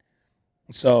got.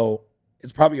 So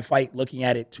it's probably a fight looking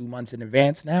at it 2 months in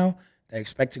advance now. They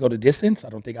expect to go to distance. I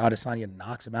don't think Adesanya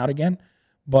knocks him out again,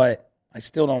 but I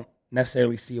still don't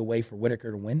necessarily see a way for Whitaker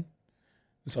to win.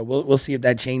 So we'll see if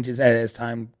that changes as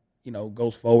time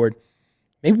goes forward.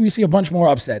 Maybe we see a bunch more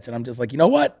upsets, and I'm just like, you know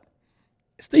what?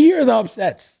 It's the year of the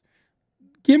upsets.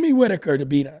 Give me Whitaker to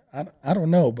beat. I don't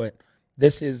know, but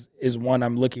this is one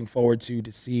I'm looking forward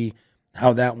to see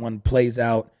how that one plays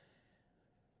out.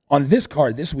 On this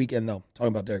card this weekend, though, talking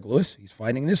about Derek Lewis, he's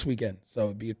fighting this weekend, so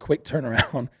it'd be a quick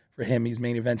turnaround for him. He's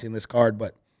main eventing this card,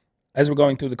 but as we're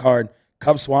going through the card,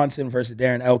 Cub Swanson versus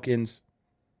Darren Elkins.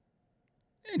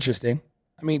 Interesting.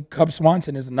 I mean, Cub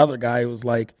Swanson is another guy who was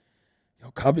like,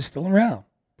 Cub is still around,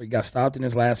 but he got stopped in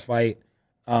his last fight.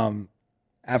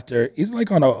 After he's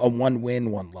like on a 1-win,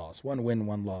 1-loss, 1-win,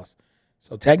 1-loss.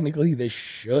 So technically, this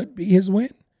should be his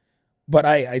win, but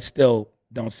I still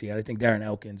don't see it. I think Darren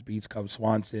Elkins beats Cub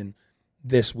Swanson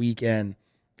this weekend.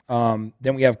 Then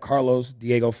we have Carlos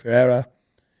Diego Ferreira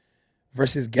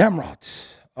versus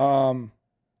Gamrot.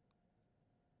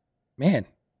 Man,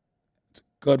 it's a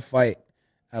good fight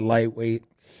at lightweight.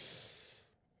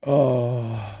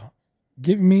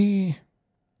 Give me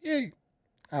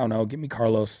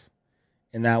Carlos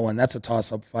in that one. That's a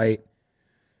toss-up fight.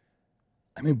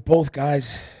 I mean, both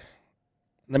guys,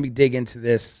 let me dig into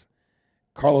this.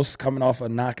 Carlos coming off a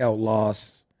knockout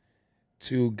loss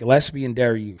to Gillespie and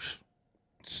Dariush.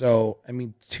 So, I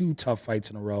mean, 2 tough fights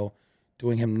in a row,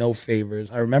 doing him no favors.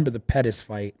 I remember the Pettis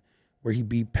fight where he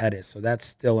beat Pettis, so that's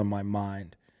still in my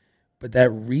mind. But that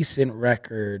recent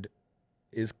record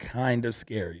is kind of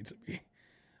scary to me.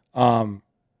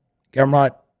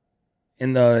 Gamrot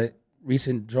in the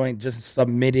recent joint just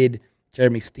submitted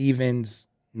Jeremy Stevens,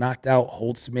 knocked out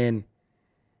Holtzman.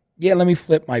 Yeah, let me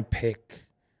flip my pick.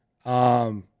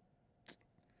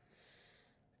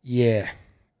 Yeah,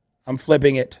 I'm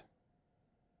flipping it.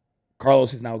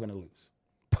 Carlos is now going to lose.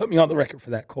 Put me on the record for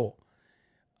that, Cole.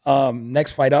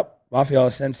 Next fight up, Rafael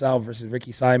Assunção versus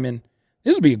Ricky Simon.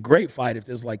 This would be a great fight if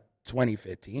this was like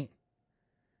 2015.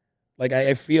 Like,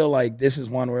 I feel like this is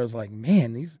one where it's like,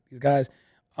 man, these guys.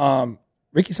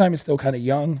 Ricky Simon's still kind of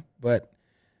young, but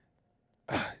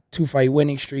 2-fight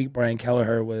winning streak. Brian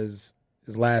Kelleher was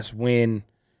his last win.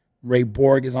 Ray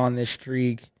Borg is on this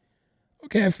streak.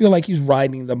 Okay, I feel like he's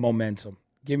riding the momentum.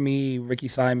 Give me Ricky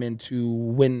Simon to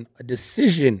win a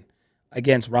decision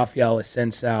against Rafael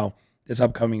Assunção this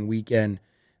upcoming weekend.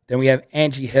 Then we have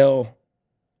Angie Hill,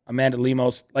 Amanda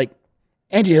Lemos. Like,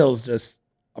 Angie Hill is just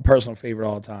a personal favorite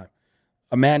all the time.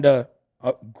 Amanda,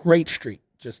 a great streak,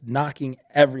 just knocking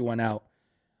everyone out.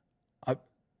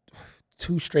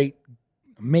 2 straight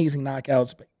amazing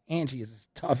knockouts, but Angie is as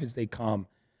tough as they come.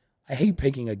 I hate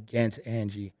picking against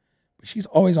Angie, But she's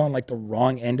always on like the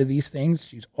wrong end of these things.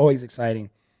 She's always exciting.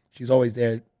 She's always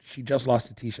there. She just lost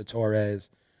to Tisha Torres.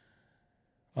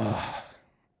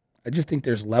 I just think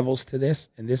there's levels to this,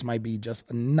 and this might be just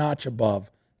a notch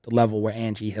above the level where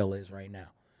Angie Hill is right now.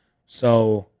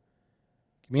 So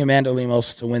give me Amanda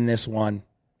Lemos to win this one.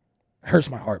 It hurts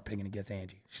my heart picking against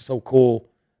Angie. She's so cool.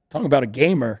 Talking about a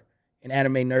gamer, an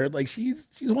anime nerd, like she's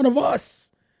one of us.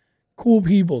 Cool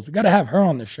peoples. We got to have her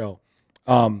on the show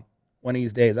one of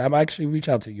these days. I'll actually reach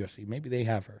out to UFC. Maybe they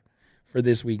have her for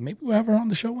this week. Maybe we'll have her on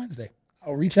the show Wednesday.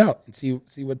 I'll reach out and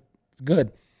see what's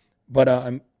good.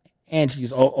 But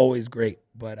Angie's always great.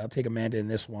 But I'll take Amanda in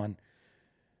this one.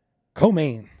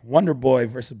 Co-main, Wonder Boy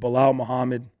versus Bilal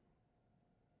Muhammad.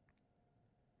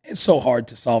 It's so hard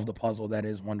to solve the puzzle that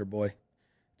is Wonder Boy.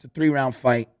 It's a 3-round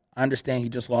fight. I understand he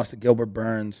just lost to Gilbert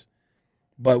Burns.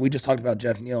 But we just talked about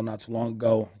Jeff Neal not too long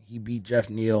ago. He beat Jeff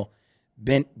Neal,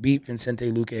 beat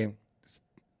Vicente Luque.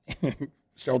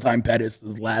 Showtime Pettis'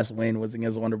 last win was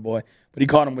against Wonder Boy. But he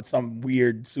caught him with some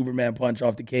weird Superman punch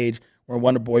off the cage where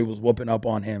Wonder Boy was whooping up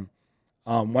on him.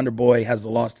 Wonder Boy has the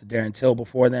loss to Darren Till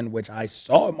before then, which I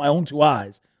saw with my own 2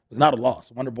 eyes. It was not a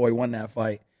loss. Wonder Boy won that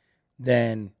fight.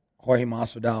 Then Jorge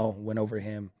Masvidal went over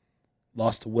him,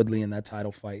 lost to Woodley in that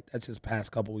title fight. That's his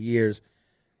past couple of years.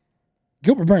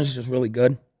 Gilbert Burns is just really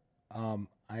good.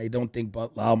 I don't think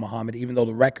Bilal Muhammad, even though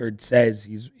the record says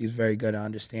he's very good, I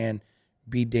understand,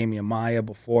 beat Damian Maia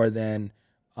before then.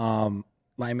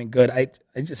 Lyman Good. I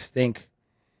just think,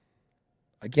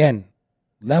 again,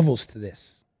 levels to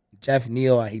this. Jeff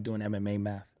Neal, I hate doing MMA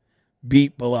math,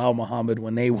 beat Bilal Muhammad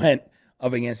when they went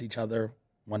up against each other.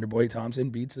 Wonder Boy Thompson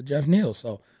beats Jeff Neal.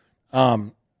 So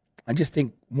I just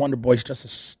think Wonder Boy's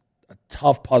just a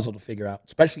tough puzzle to figure out,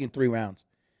 especially in 3 rounds.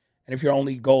 And if your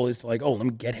only goal is to like, oh, let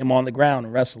me get him on the ground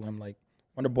and wrestle him, like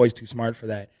Wonder Boy's too smart for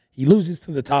that. He loses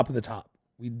to the top of the top.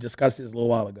 We discussed this a little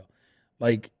while ago.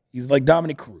 Like, he's like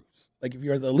Dominic Cruz. Like, if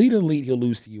you're the lead of the elite, he'll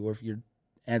lose to you. Or if you're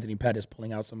Anthony Pettis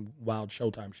pulling out some wild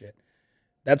Showtime shit,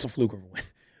 that's a fluke of a win.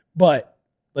 But,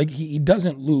 like, he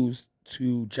doesn't lose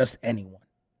to just anyone.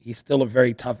 He's still a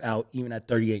very tough out, even at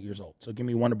 38 years old. So give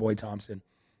me Wonder Boy Thompson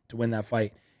to win that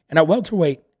fight. And at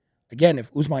welterweight, again, if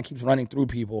Usman keeps running through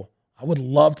people, I would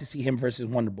love to see him versus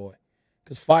Wonder Boy.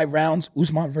 Because 5 rounds,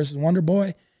 Usman versus Wonder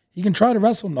Boy, he can try to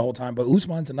wrestle him the whole time, but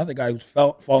Usman's another guy who's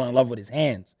fallen in love with his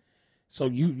hands. So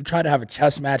you try to have a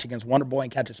chess match against Wonder Boy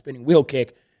and catch a spinning wheel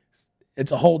kick,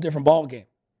 it's a whole different ball game.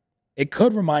 It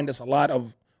could remind us a lot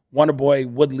of Wonder Boy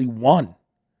Woodley 1,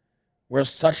 where it's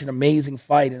such an amazing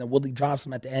fight, and then Woodley drops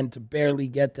him at the end to barely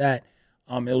get that.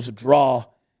 It was a draw,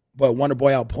 but Wonder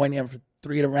Boy outpointed him for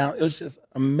 3 of the round. It was just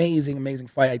amazing, amazing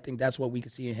fight. I think that's what we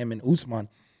could see in him and Usman,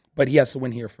 but he has to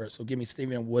win here first. So give me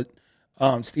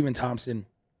Stephen Thompson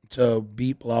to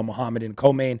beat Bilal Muhammad in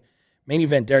co-main. Main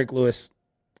event, Derek Lewis,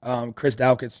 Chris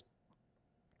Daukaus.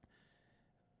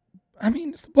 I mean,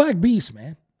 it's the Black Beast,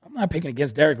 man. I'm not picking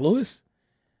against Derek Lewis.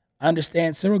 I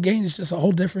understand Cyril Gaines is just a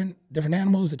whole different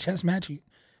animal. It was a chess match.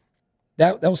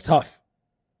 That was tough.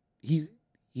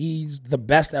 He's the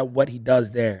best at what he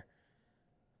does there.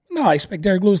 No, I expect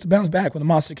Derek Lewis to bounce back with a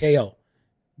monster KO.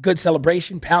 Good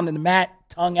celebration, pounding the mat,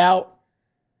 tongue out.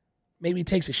 Maybe he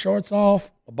takes his shorts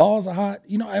off. The balls are hot.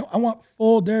 You know, I want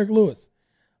full Derek Lewis.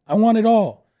 I want it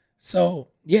all. So,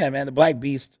 yeah, man, the Black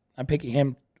Beast, I'm picking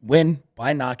him win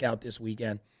by knockout this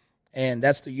weekend. And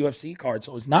that's the UFC card.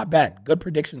 So it's not bad. Good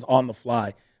predictions on the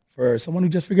fly for someone who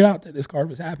just figured out that this card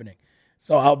was happening.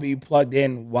 So I'll be plugged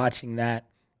in watching that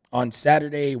on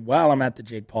Saturday while I'm at the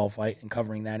Jake Paul fight and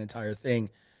covering that entire thing.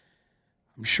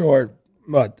 I'm sure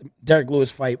the Derek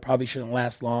Lewis fight probably shouldn't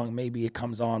last long. Maybe it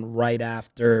comes on right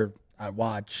after I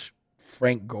watch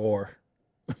Frank Gore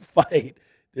fight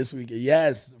this weekend.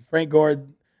 Yes, Frank Gore,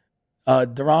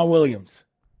 Deron Williams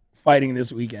fighting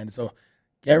this weekend. So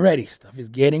get ready. Stuff is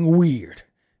getting weird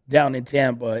down in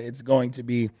Tampa. It's going to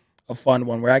be a fun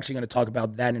one. We're actually going to talk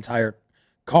about that entire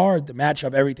card, the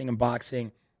matchup, everything in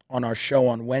boxing on our show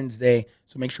on Wednesday.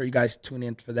 So make sure you guys tune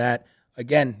in for that.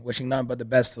 Again, wishing nothing but the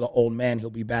best to the old man. He'll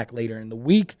be back later in the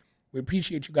week. We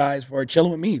appreciate you guys for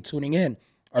chilling with me, tuning in.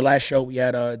 Our last show, we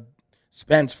had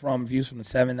Spence from Views from the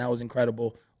 7. That was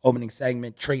incredible. Opening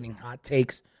segment, trading hot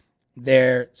takes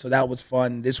there. So that was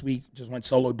fun. This week, just went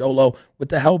solo dolo with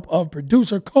the help of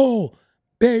producer Cole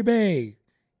Baby,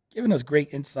 giving us great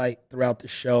insight throughout the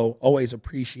show. Always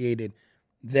appreciated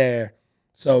there.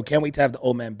 So can't wait to have the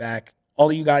old man back. All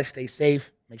of you guys stay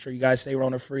safe. Make sure you guys stay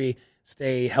Rona-free.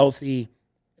 Stay healthy.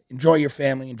 Enjoy your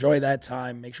family. Enjoy that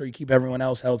time. Make sure you keep everyone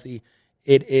else healthy.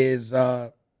 It is,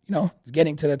 it's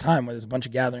getting to the time where there's a bunch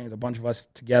of gatherings, a bunch of us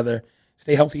together.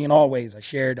 Stay healthy in all ways. I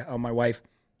shared my wife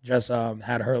just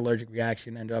had her allergic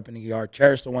reaction, ended up in the ER.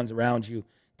 Cherish the ones around you.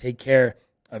 Take care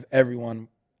of everyone.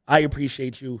 I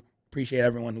appreciate you. Appreciate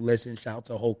everyone who listens. Shout out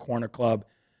to the whole Corner Club.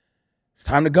 It's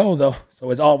time to go, though.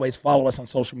 So as always, follow us on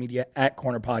social media at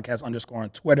Corner Podcast _ on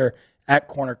Twitter, at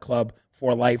Corner Club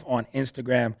for Life on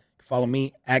Instagram. Follow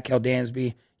me at Kel Dansby.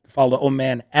 You can follow the old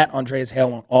man at Andreas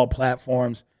Hale on all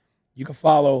platforms. You can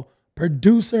follow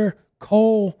producer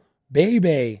Cole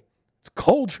Bebe. It's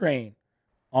Coltrane.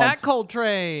 At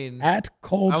Coltrane. At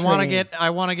Coltrane. I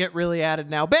want to get really added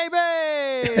now.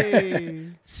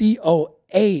 Baby! COALE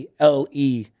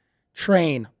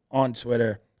Train on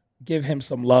Twitter. Give him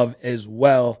some love as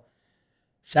well.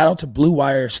 Shout out to Blue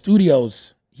Wire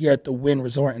Studios here at the Wynn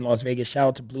Resort in Las Vegas. Shout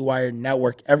out to Blue Wire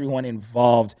Network, everyone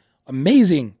involved.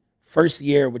 Amazing first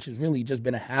year, which has really just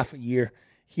been a half a year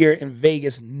here in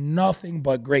Vegas. Nothing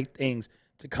but great things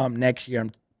to come next year. I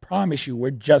promise you,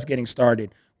 we're just getting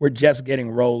started. We're just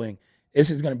getting rolling. This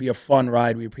is going to be a fun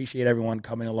ride. We appreciate everyone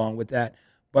coming along with that.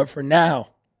 But for now,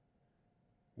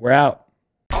 we're out.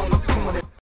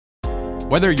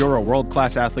 Whether you're a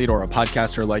world-class athlete or a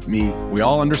podcaster like me, we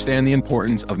all understand the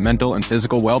importance of mental and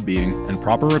physical well-being and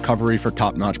proper recovery for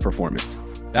top-notch performance.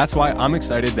 That's why I'm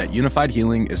excited that Unified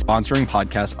Healing is sponsoring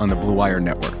podcasts on the Blue Wire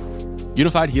Network.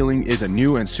 Unified Healing is a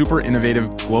new and super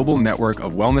innovative global network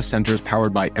of wellness centers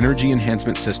powered by Energy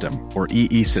Enhancement System, or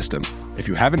EE System. If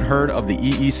you haven't heard of the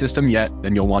EE System yet,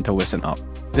 then you'll want to listen up.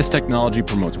 This technology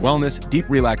promotes wellness, deep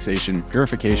relaxation,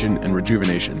 purification, and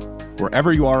rejuvenation.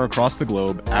 Wherever you are across the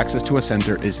globe, access to a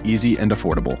center is easy and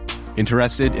affordable.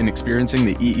 Interested in experiencing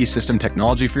the EE System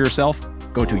technology for yourself?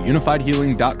 Go to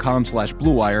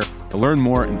unifiedhealing.com/bluewire to learn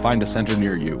more and find a center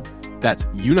near you. That's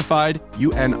unified,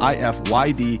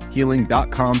 UNIFYD,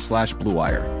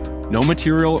 healing.com/bluewire. No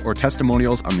material or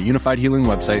testimonials on the Unified Healing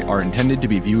website are intended to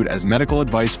be viewed as medical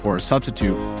advice or a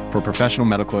substitute for professional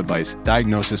medical advice,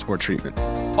 diagnosis, or treatment.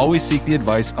 Always seek the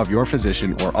advice of your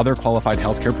physician or other qualified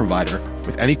healthcare provider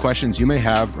with any questions you may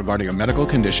have regarding a medical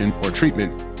condition or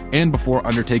treatment and before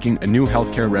undertaking a new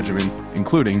healthcare regimen,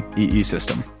 including EE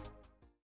System.